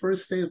after the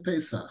first day of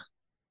Pesach.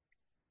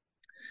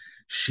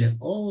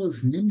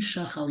 She'oz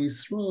nimshach al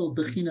Yisrael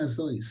b'chinas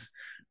zois.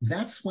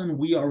 That's when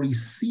we are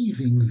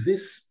receiving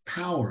this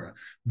power,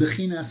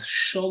 b'chinas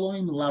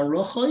shalom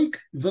larochoik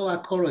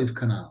v'lakoroiv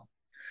kanal.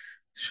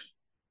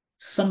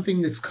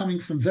 Something that's coming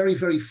from very,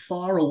 very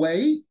far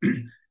away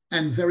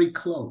and very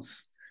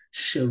close.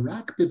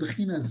 Sherak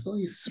b'chinas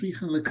zois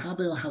tzrichen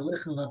lekabel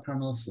halecha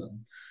v'parnasa.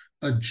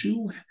 A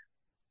Jew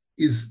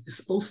is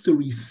supposed to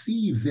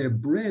receive their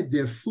bread,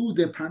 their food,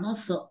 their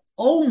parnasa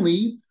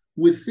only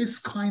with this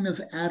kind of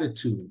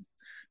attitude.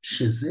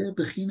 Shezeh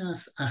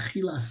bechinas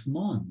achilas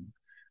mon.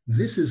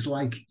 This is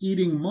like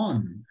eating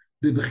mon.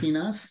 The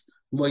bechinas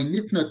loy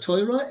nitna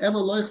Torah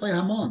ela loichlei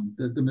hamon.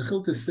 The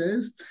Mechilta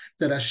says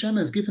that Hashem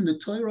has given the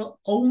Torah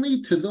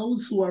only to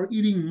those who are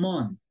eating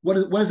mon.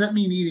 What does that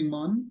mean, eating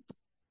mon?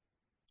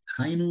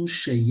 Hainu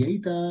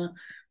sheyeda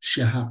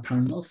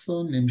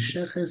shehaparnasa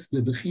nimsheches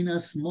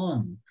bebechinas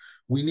mon.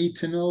 We need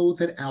to know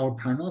that our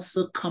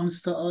parnasa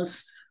comes to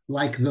us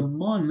like the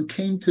mon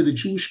came to the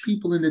Jewish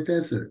people in the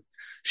desert.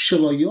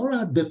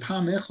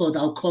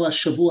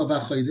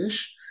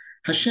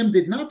 Hashem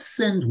did not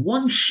send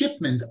one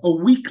shipment, a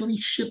weekly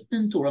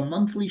shipment or a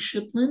monthly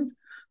shipment,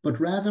 but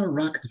rather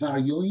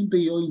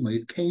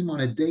it came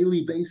on a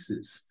daily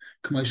basis.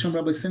 As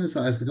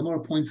the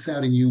Gemara points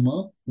out in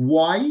Yuma,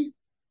 why?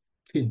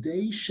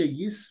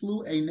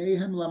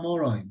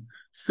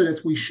 So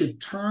that we should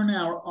turn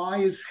our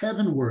eyes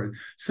heavenward,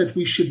 so that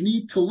we should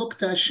need to look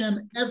to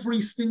Hashem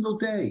every single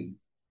day.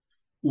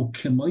 And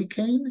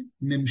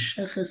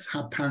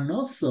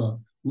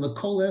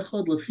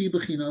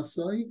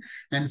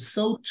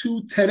so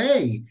too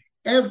today,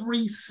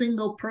 every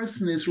single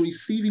person is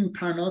receiving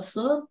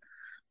parnasa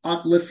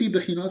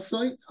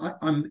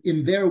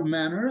in their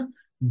manner,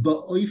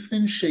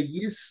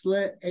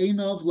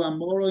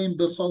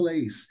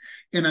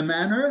 in a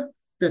manner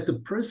that the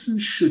person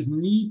should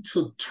need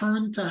to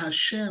turn to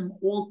Hashem,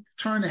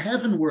 turn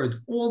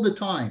heavenward all the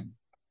time.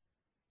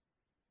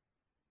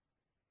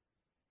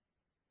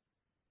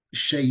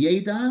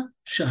 Sheyeda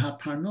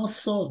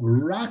shahaparnasa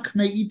rak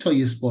me'ito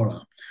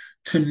yisbora.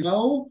 To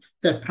know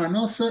that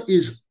parnasa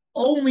is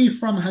only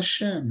from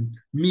Hashem,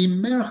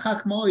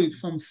 mimerchak moed,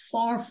 from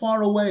far,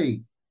 far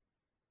away.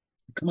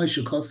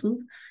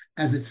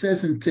 As it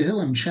says in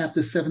Tehillim,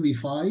 chapter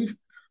 75,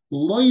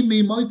 Loi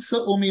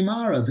mimoitza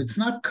umimarav. It's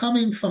not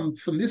coming from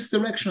this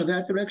direction or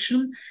that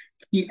direction.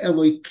 Ki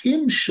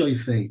Elokim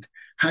shoifet.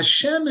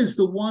 Hashem is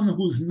the one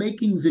who's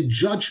making the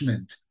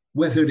judgment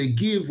whether to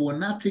give or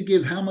not to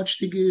give, how much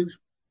to give.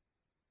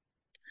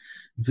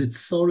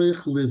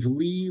 V'tzorich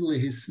livli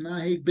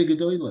lehisnaheg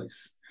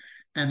begedolos.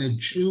 And a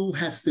Jew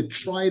has to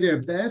try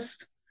their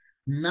best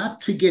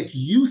not to get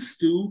used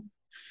to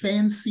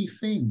fancy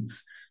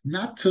things,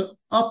 not to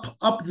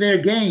up their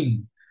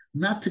game,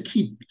 not to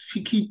keep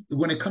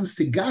when it comes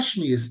to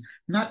Gashmias,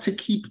 not to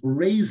keep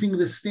raising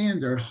the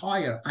standard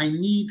higher. I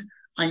need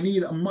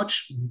a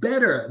much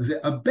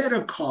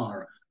better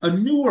car, a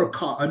newer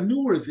car, a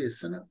newer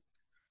this, and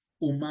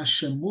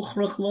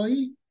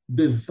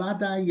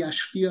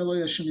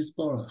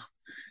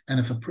and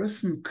if a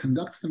person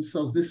conducts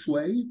themselves this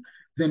way,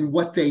 then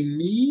what they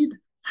need,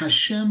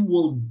 Hashem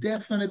will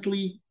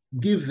definitely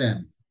give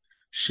them.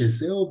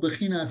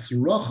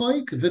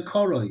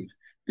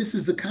 This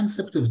is the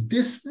concept of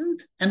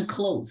distant and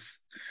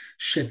close.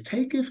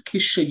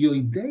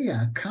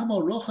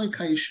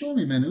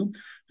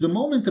 The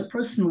moment the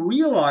person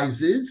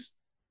realizes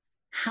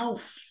how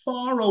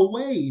far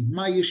away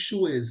my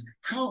Yeshua is,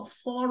 how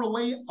far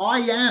away I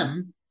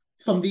am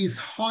from these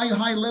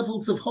high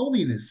levels of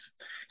holiness.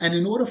 And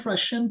in order for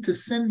Hashem to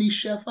send me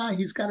Shefa,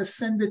 he's got to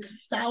send it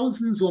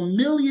thousands or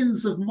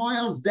millions of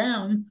miles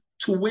down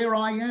to where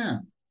I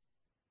am.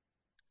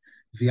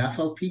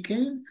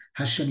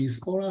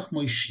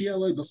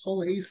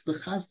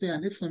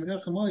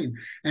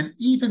 And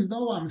even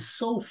though I'm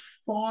so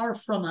far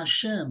from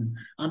Hashem,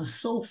 I'm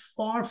so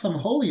far from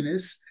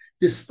holiness,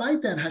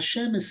 despite that,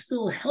 Hashem is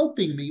still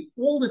helping me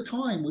all the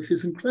time with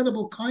his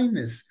incredible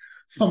kindness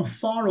from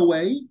far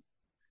away.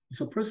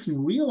 If a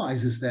person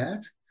realizes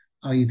that,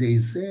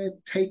 the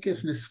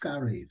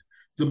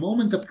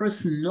moment a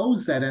person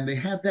knows that and they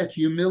have that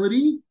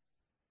humility,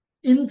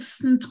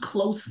 instant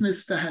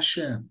closeness to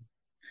Hashem.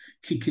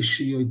 Because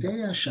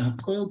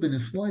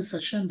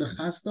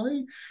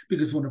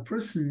when a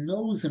person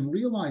knows and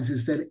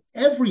realizes that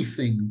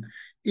everything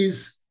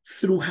is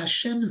through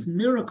Hashem's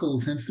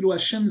miracles and through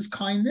Hashem's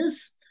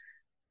kindness,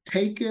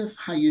 then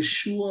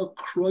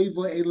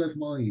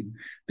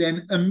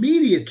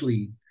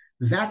immediately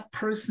that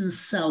person's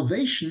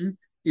salvation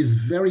is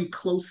very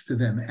close to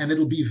them, and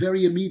it'll be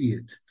very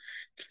immediate.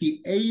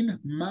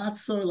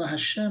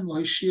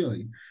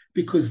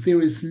 Because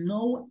there is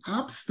no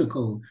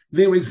obstacle,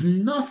 there is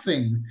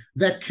nothing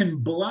that can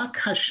block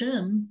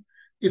Hashem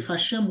if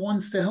Hashem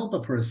wants to help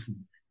a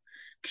person.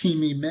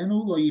 There's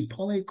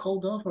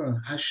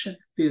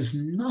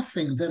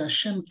nothing that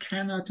Hashem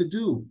cannot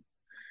do.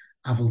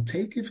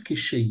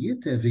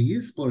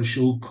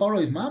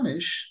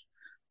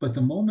 But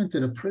the moment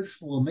that a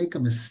person will make a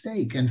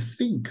mistake and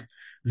think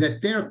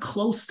that they're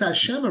close to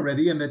Hashem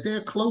already, and that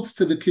they're close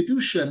to the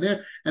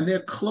Kedusha, and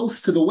they're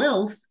close to the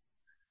wealth,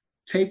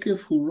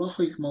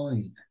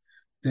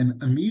 then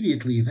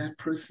immediately that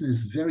person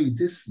is very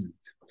distant.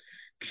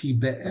 Ki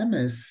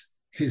be'emes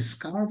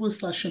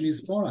hiskarvus l'Hashem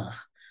yisborach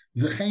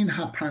v'chein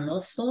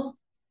haparnasa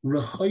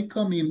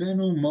rechoika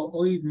mimenu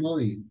mo'oid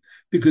mo'id.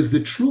 Because the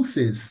truth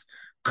is,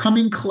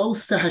 coming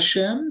close to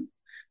Hashem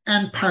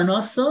and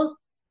parnasa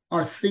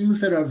are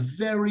things that are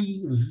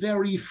very,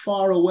 very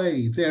far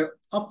away. They're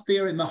up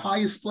there in the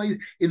highest place,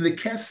 in the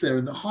Keser,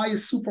 in the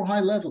highest super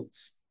high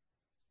levels.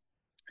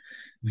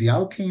 And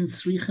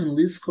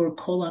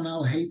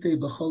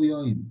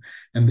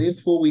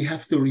therefore we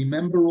have to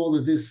remember all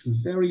of this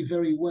very,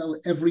 very well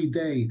every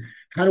day.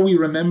 How do we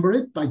remember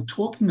it? By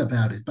talking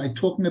about it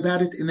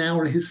in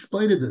our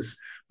Hispaididas,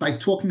 by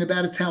talking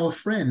about it to our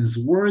friends,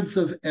 words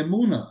of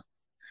Emunah.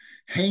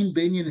 Hein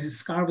binyan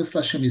hiskarvus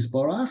l'Hashem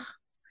yisborach,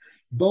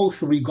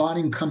 both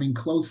regarding coming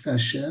close to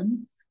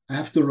Hashem. I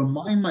have to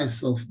remind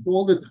myself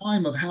all the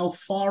time of how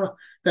far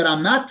that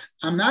I'm not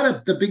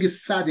the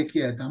biggest tzaddik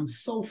yet. I'm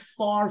so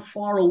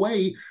far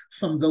away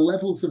from the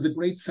levels of the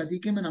great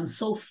tzaddikim, and I'm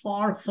so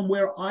far from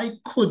where I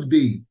could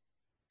be.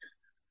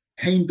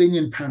 Hein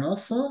binyan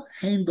parnasa,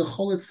 hein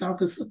b'cholet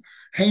sarkas,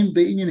 hein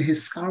binyan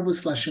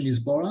hiskarvus l'Hashem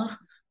yisborach,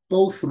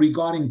 both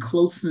regarding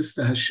closeness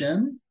to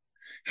Hashem.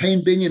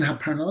 Hein binyan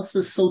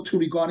haparnasa, so too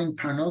regarding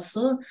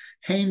parnasa.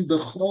 Hein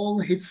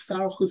b'chol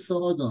hitzarchus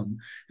ha'adam,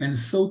 and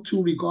so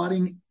too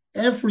regarding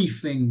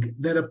everything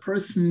that a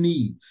person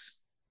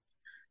needs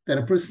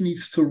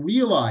to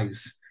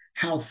realize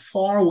how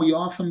far we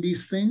are from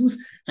these things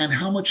and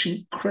how much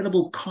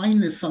incredible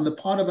kindness on the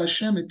part of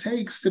Hashem it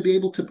takes to be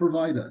able to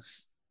provide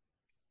us.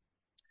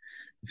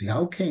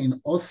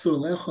 And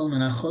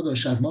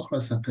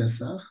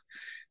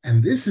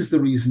this is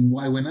the reason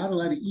why we're not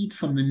allowed to eat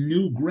from the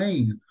new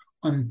grain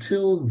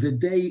until the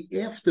day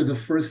after the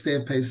first day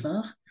of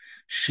Pesach,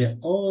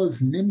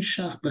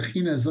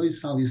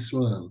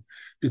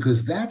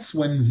 because that's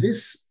when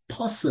this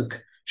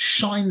pasuk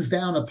shines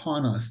down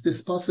upon us.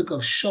 This pasuk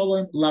of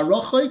Shalom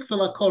larochoik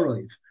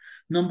v'lakoroiv.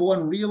 Number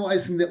one,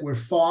 realizing that we're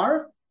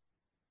far.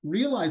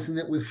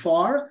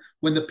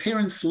 When the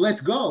parents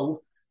let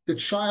go, the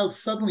child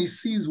suddenly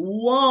sees,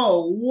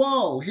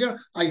 whoa! Here,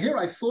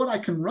 I thought I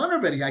can run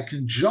already. I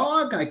can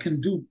jog. I can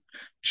do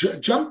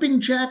jumping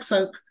jacks.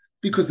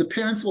 Because the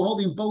parents were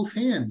holding both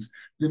hands.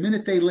 The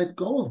minute they let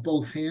go of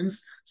both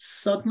hands,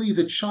 suddenly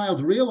the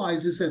child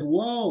realizes that,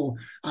 whoa,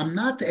 I'm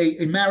not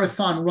a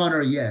marathon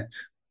runner yet.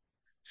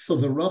 So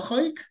the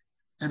rochaik,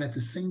 and at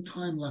the same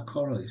time,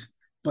 lakorov.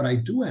 But I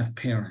do have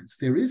parents.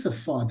 There is a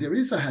Father, there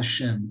is a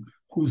Hashem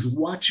who's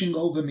watching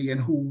over me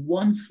and who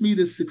wants me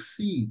to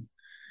succeed.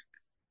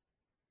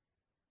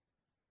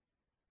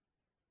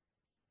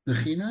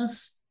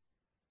 Bechinas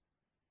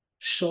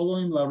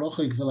Shalom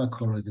larochik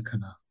v'lakorei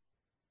dekana.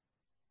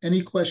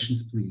 Any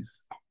questions,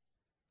 please?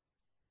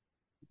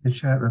 In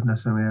chat, Rav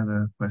Nassim, we have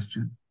a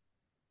question.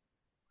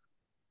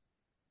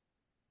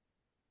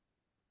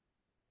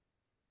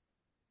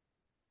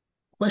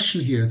 Question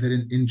here that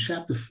in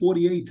chapter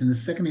 48, in the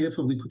second half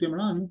of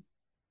Likutey,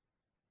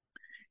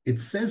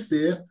 it says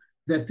there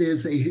that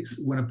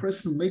when a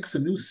person makes a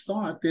new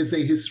start, there's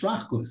a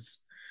hisrachkus.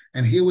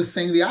 And here we're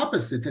saying the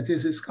opposite, that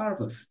there's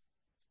hiskarvus.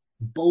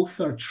 Both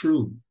are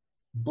true.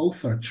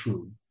 Both are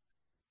true.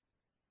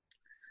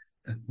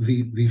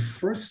 The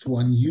first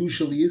one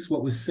usually is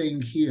what we're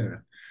saying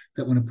here,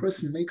 that when a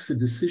person makes a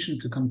decision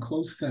to come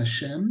close to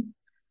Hashem,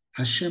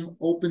 Hashem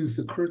opens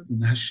the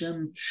curtain.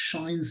 Hashem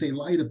shines a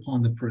light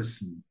upon the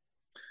person.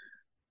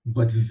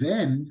 But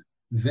then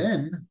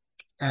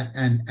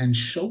and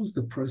shows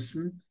the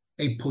person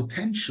a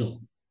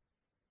potential.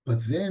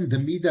 But then the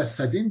Midas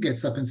Sadin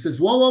gets up and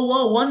says,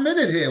 whoa, 1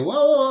 minute here.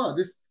 Whoa.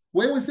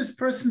 Where was this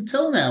person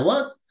till now?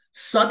 What?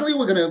 Suddenly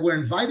we're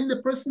inviting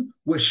the person,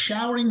 we're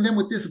showering them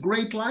with this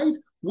great light.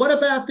 What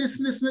about this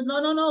and this?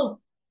 No.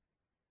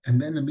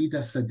 And then the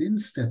Midas Sadin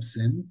steps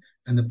in,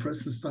 and the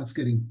person starts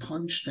getting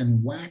punched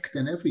and whacked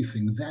and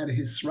everything. That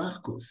is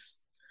Hisrachkus.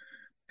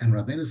 And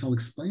Rabbeinu Zal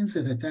explains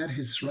that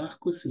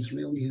Hisrachkus is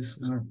really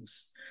his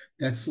nervous.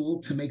 That's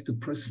all to make the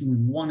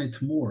person want it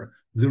more.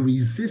 The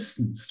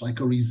resistance, like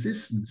a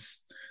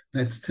resistance,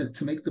 that's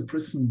to make the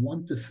person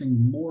want the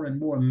thing more and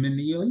more.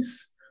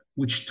 Miniyos,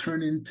 which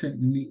turn into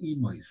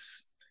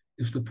ni'imos,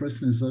 if the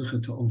person is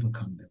zeicha to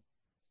overcome them.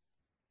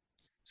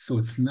 So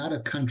it's not a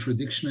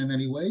contradiction in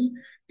any way.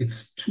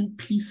 It's two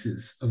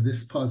pieces of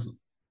this puzzle.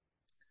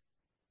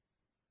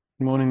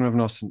 Good morning, Rav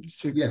Nosson.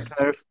 Just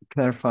to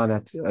clarify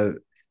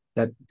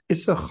that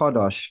Issa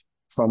Chodosh,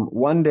 from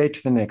one day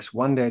to the next,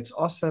 one day it's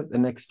Asa, the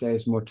next day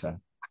is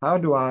Mutter. How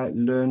do I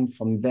learn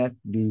from that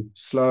the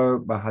slow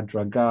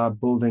Bahadraga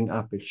building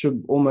up? It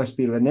should almost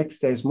be the next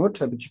day is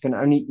Mutter, but you can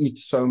only eat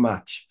so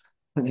much.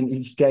 And then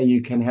each day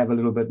you can have a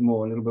little bit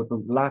more,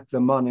 like the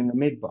man in the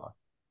midbar.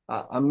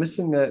 I'm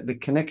missing the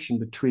connection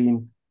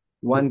between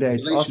one day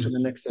it's Asa, the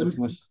next day it's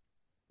Mutter.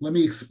 Let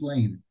me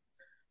explain.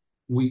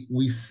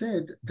 We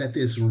said that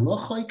there's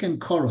Rochoik and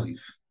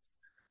Koroiv.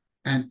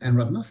 And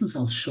Rav Nosson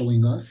is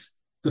showing us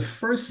the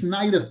first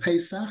night of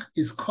Pesach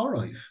is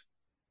Koroiv.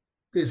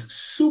 There's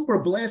super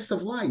blast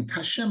of light.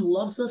 Hashem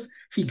loves us.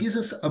 He gives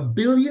us $1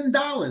 billion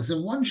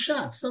in one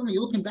shot. Suddenly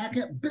you're looking back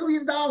at $1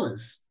 billion.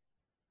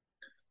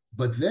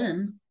 But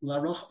then,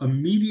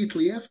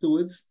 immediately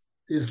afterwards,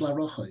 is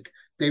Larochoik.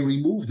 They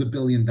removed the $1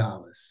 billion.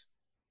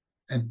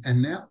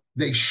 And now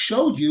they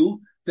showed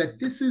you that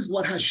this is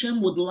what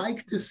Hashem would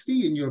like to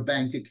see in your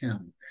bank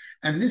account.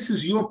 And this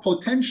is your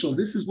potential.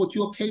 This is what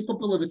you're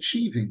capable of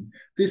achieving.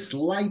 This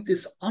light,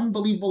 this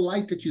unbelievable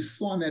light that you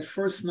saw on that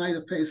first night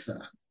of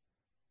Pesach.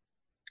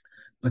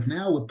 But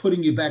now we're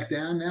putting you back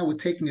down. Now we're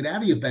taking it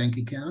out of your bank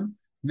account.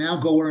 Now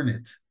go earn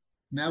it.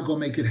 Now go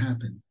make it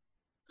happen.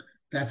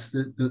 That's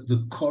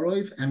the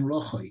Koroiv and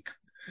Rochoik.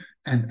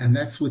 And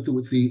that's with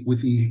the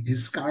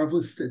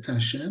Hiskarvus to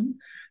Hashem.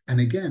 And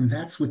again,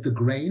 that's with the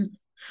grain.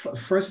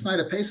 First night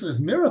of Pesach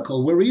is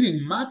miracle. We're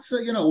eating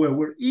matzah,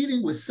 we're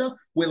eating,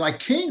 we're like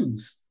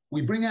kings.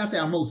 We bring out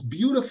our most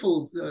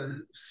beautiful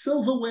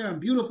silverware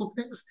and beautiful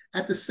things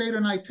at the Seder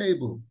night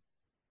table.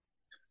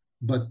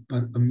 But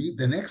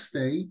the next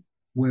day,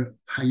 we're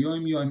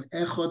Hayom Yom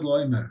Echad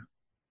Loimer.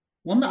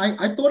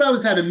 I thought I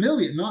was at 1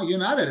 million. No, you're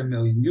not at 1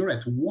 million. You're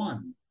at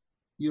 1.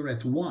 You're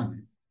at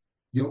 1.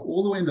 You're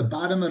all the way in the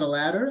bottom of the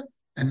ladder,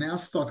 and now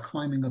start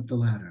climbing up the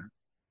ladder.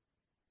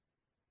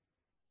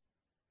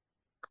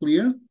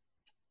 Clear?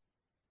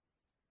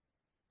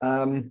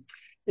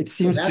 It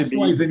seems so that's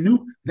to be.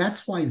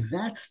 That's why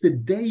that's the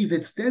day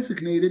that's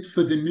designated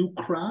for the new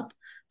crop,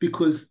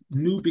 because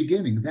new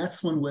beginning.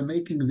 That's when we're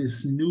making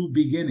this new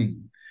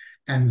beginning.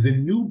 And the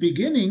new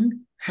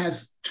beginning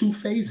has 2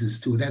 phases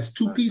to it, has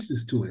 2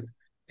 pieces to it,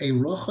 a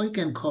rochoik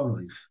and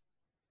koroiv.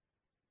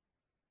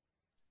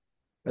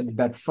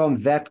 But from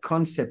that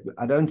concept,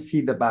 I don't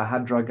see the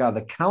Bahadraga,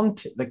 the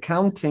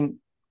counting.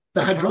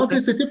 The hadraga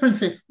is a different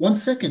thing. 1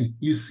 second,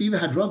 you see the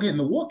hadraga in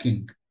the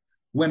walking.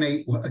 When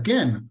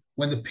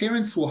the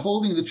parents were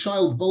holding the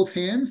child with both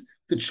hands,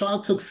 the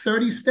child took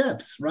 30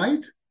 steps,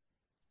 right?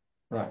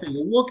 Right. They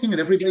were walking and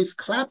everybody's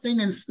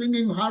clapping and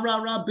singing, ha ra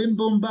ra, bim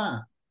bum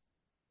ba.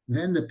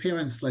 Then the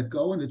parents let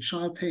go and the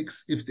child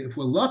takes, if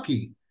we're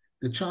lucky,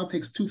 the child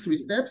takes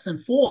 2-3 steps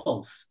and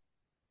falls.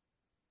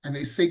 And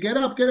they say, get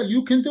up,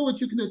 you can do it,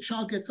 The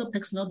child gets up,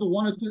 takes another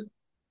 1 or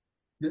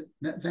 2.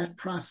 That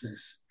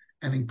process.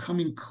 And in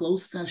coming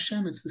close to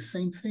Hashem, it's the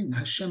same thing.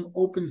 Hashem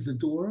opens the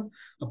door.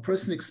 A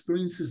person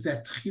experiences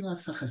that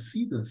tchilas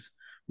hachasidus,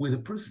 where the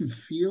person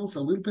feels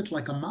a little bit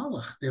like a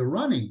malach. They're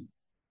running.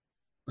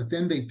 But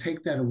then they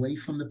take that away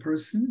from the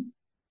person,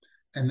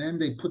 and then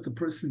they put the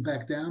person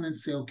back down and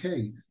say,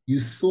 okay, you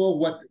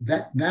saw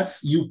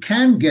that's, you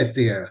can get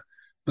there.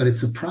 but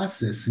it's a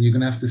process, and you're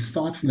going to have to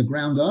start from the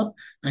ground up,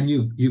 and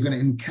you're going to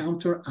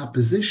encounter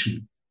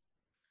opposition.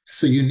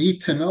 So you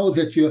need to know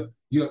that your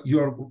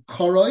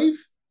Koroiv,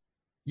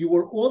 you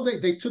were all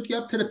they took you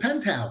up to the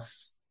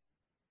penthouse,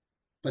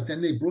 but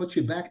then they brought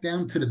you back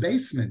down to the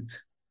basement,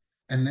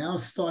 and now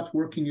start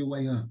working your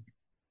way up.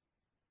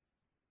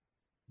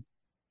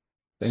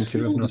 Thank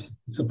you, Rav Nosson.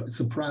 It's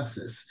a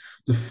process.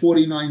 The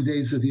 49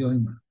 days of the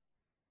Omer.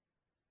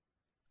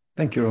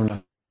 Thank you, Rav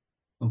Nosson.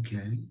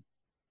 Okay.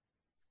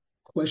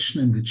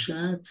 Question in the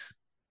chat.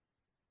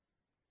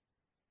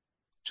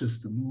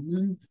 Just a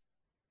moment.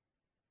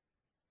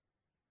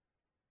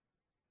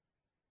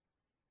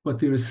 But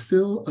there is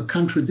still a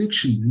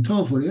contradiction. In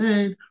Torah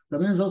 48,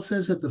 Rabbi Zal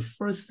says that the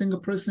first thing a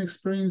person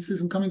experiences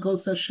in coming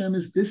close to Hashem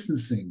is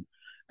distancing.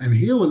 And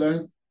here we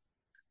learn,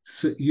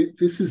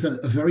 this is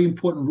a very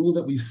important rule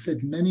that we've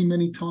said many,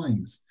 many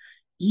times.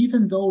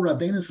 Even though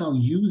Rabbi Zal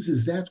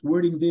uses that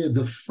wording there,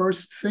 the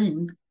first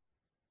thing,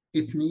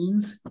 it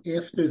means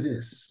after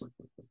this.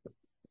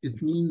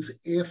 It means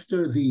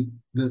after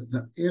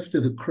after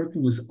the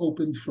curtain was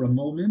opened for a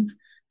moment,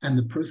 and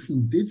the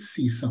person did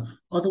see some.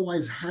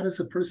 Otherwise, how does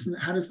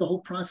the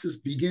whole process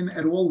begin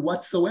at all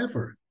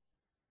whatsoever?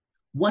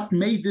 What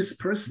made this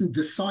person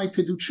decide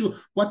to do tshuva?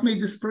 What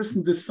made this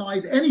person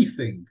decide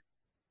anything?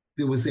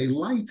 There was a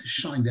light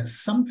shine there.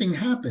 Something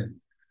happened.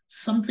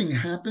 Something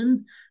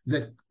happened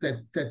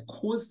that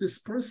caused this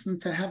person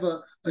to have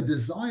a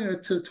desire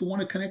to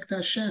want to connect to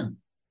Hashem.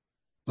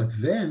 But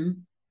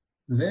then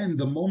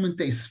the moment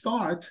they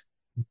start,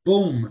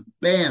 boom,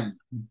 bam,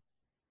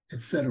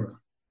 etc.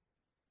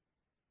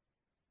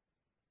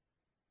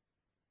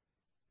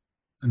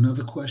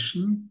 Another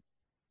question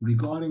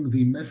regarding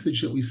the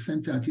message that we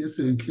sent out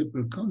yesterday in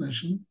Kippur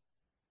Connection.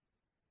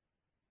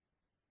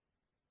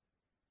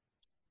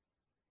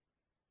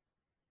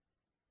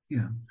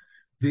 Yeah,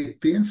 the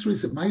answer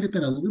is it might have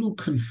been a little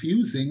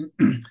confusing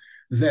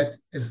that,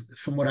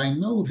 from what I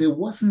know, there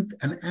wasn't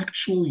an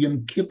actual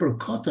Yom Kippur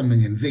Katan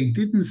minyan. They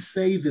didn't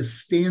say the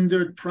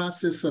standard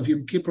process of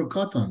Yom Kippur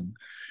Katan.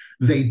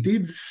 They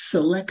did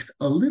select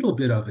a little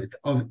bit of it.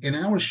 In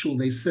our shul,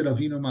 they said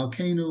Avinu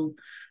Malkeinu.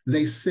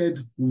 They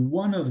said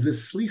one of the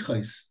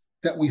slichos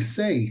that we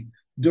say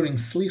during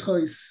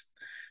slichos,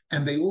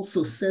 and they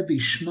also said the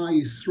Shema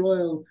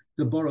Yisrael,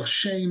 the Baruch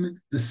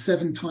Shem, the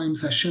 7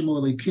 times Hashem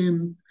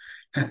Elokim.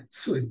 And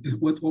so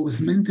what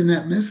was meant in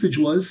that message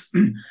was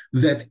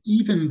that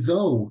even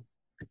though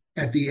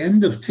at the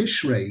end of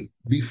Tishrei,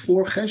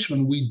 before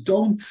Cheshvan, we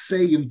don't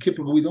say Yom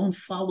Kippur, we don't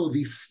follow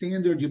the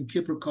standard Yom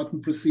Kippur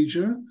Katan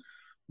procedure,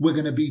 we're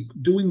going to be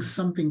doing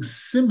something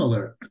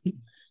similar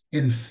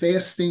in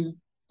fasting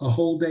a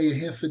whole day, a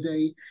half a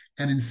day,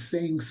 and in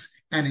saying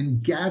and in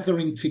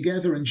gathering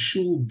together in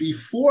shul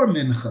before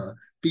mincha,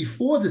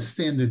 before the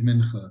standard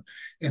mincha.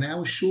 In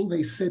our shul,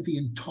 they said the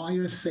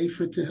entire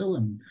Sefer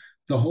Tehillim,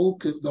 the whole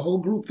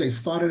group. They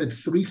started at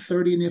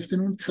 3:30 in the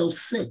afternoon till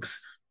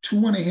 6,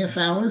 2.5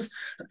 hours,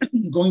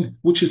 going,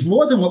 which is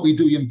more than what we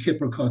do Yom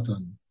Kippur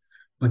Katan.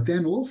 But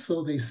then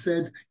also they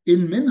said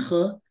in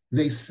mincha,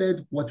 they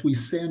said what we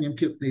say on Yom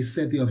Kippur. They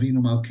said the Avinu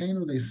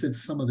Malkeinu. They said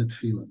some of the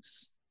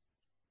tefillos.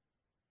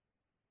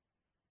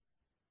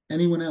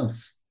 Anyone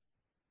else?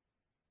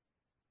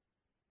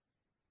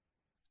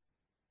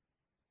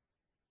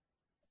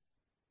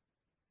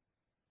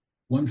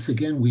 Once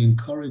again, we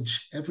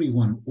encourage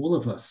everyone, all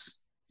of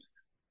us,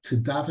 to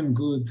daven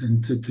good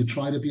and to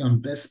try to be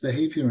on best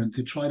behavior and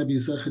to try to be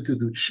zecher to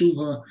do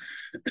tshuva.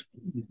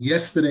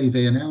 Yesterday,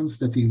 they announced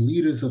that the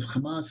leaders of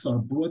Hamas are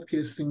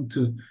broadcasting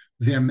to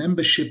their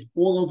membership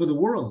all over the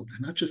world,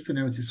 not just in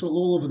Eretz Yisrael,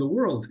 all over the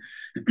world,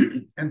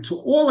 and to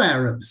all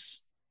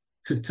Arabs,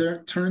 to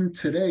turn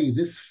today,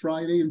 this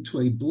Friday, into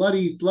a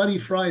bloody, bloody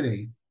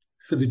Friday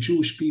for the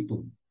Jewish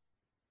people.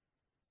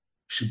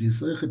 Should be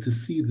zecher to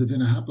see the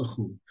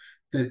v'nahapachu,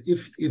 that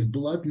if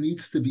blood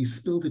needs to be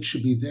spilled, it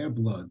should be their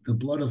blood, the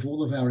blood of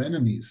all of our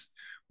enemies.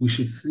 We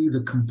should see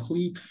the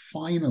complete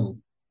final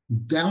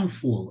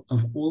downfall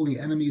of all the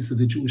enemies of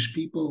the Jewish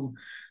people,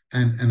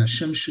 and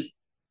Hashem should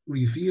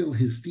reveal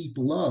His deep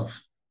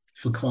love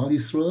for Klal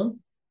Yisrael.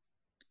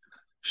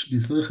 Should be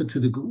zecher to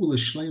the Geula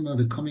Shlema,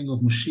 the coming of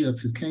Mashiach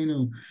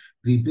Tzidkenu,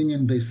 the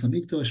binyan Beis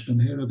Hamikdash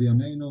b'mehera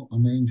b'yameinu,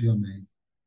 amen v'amen.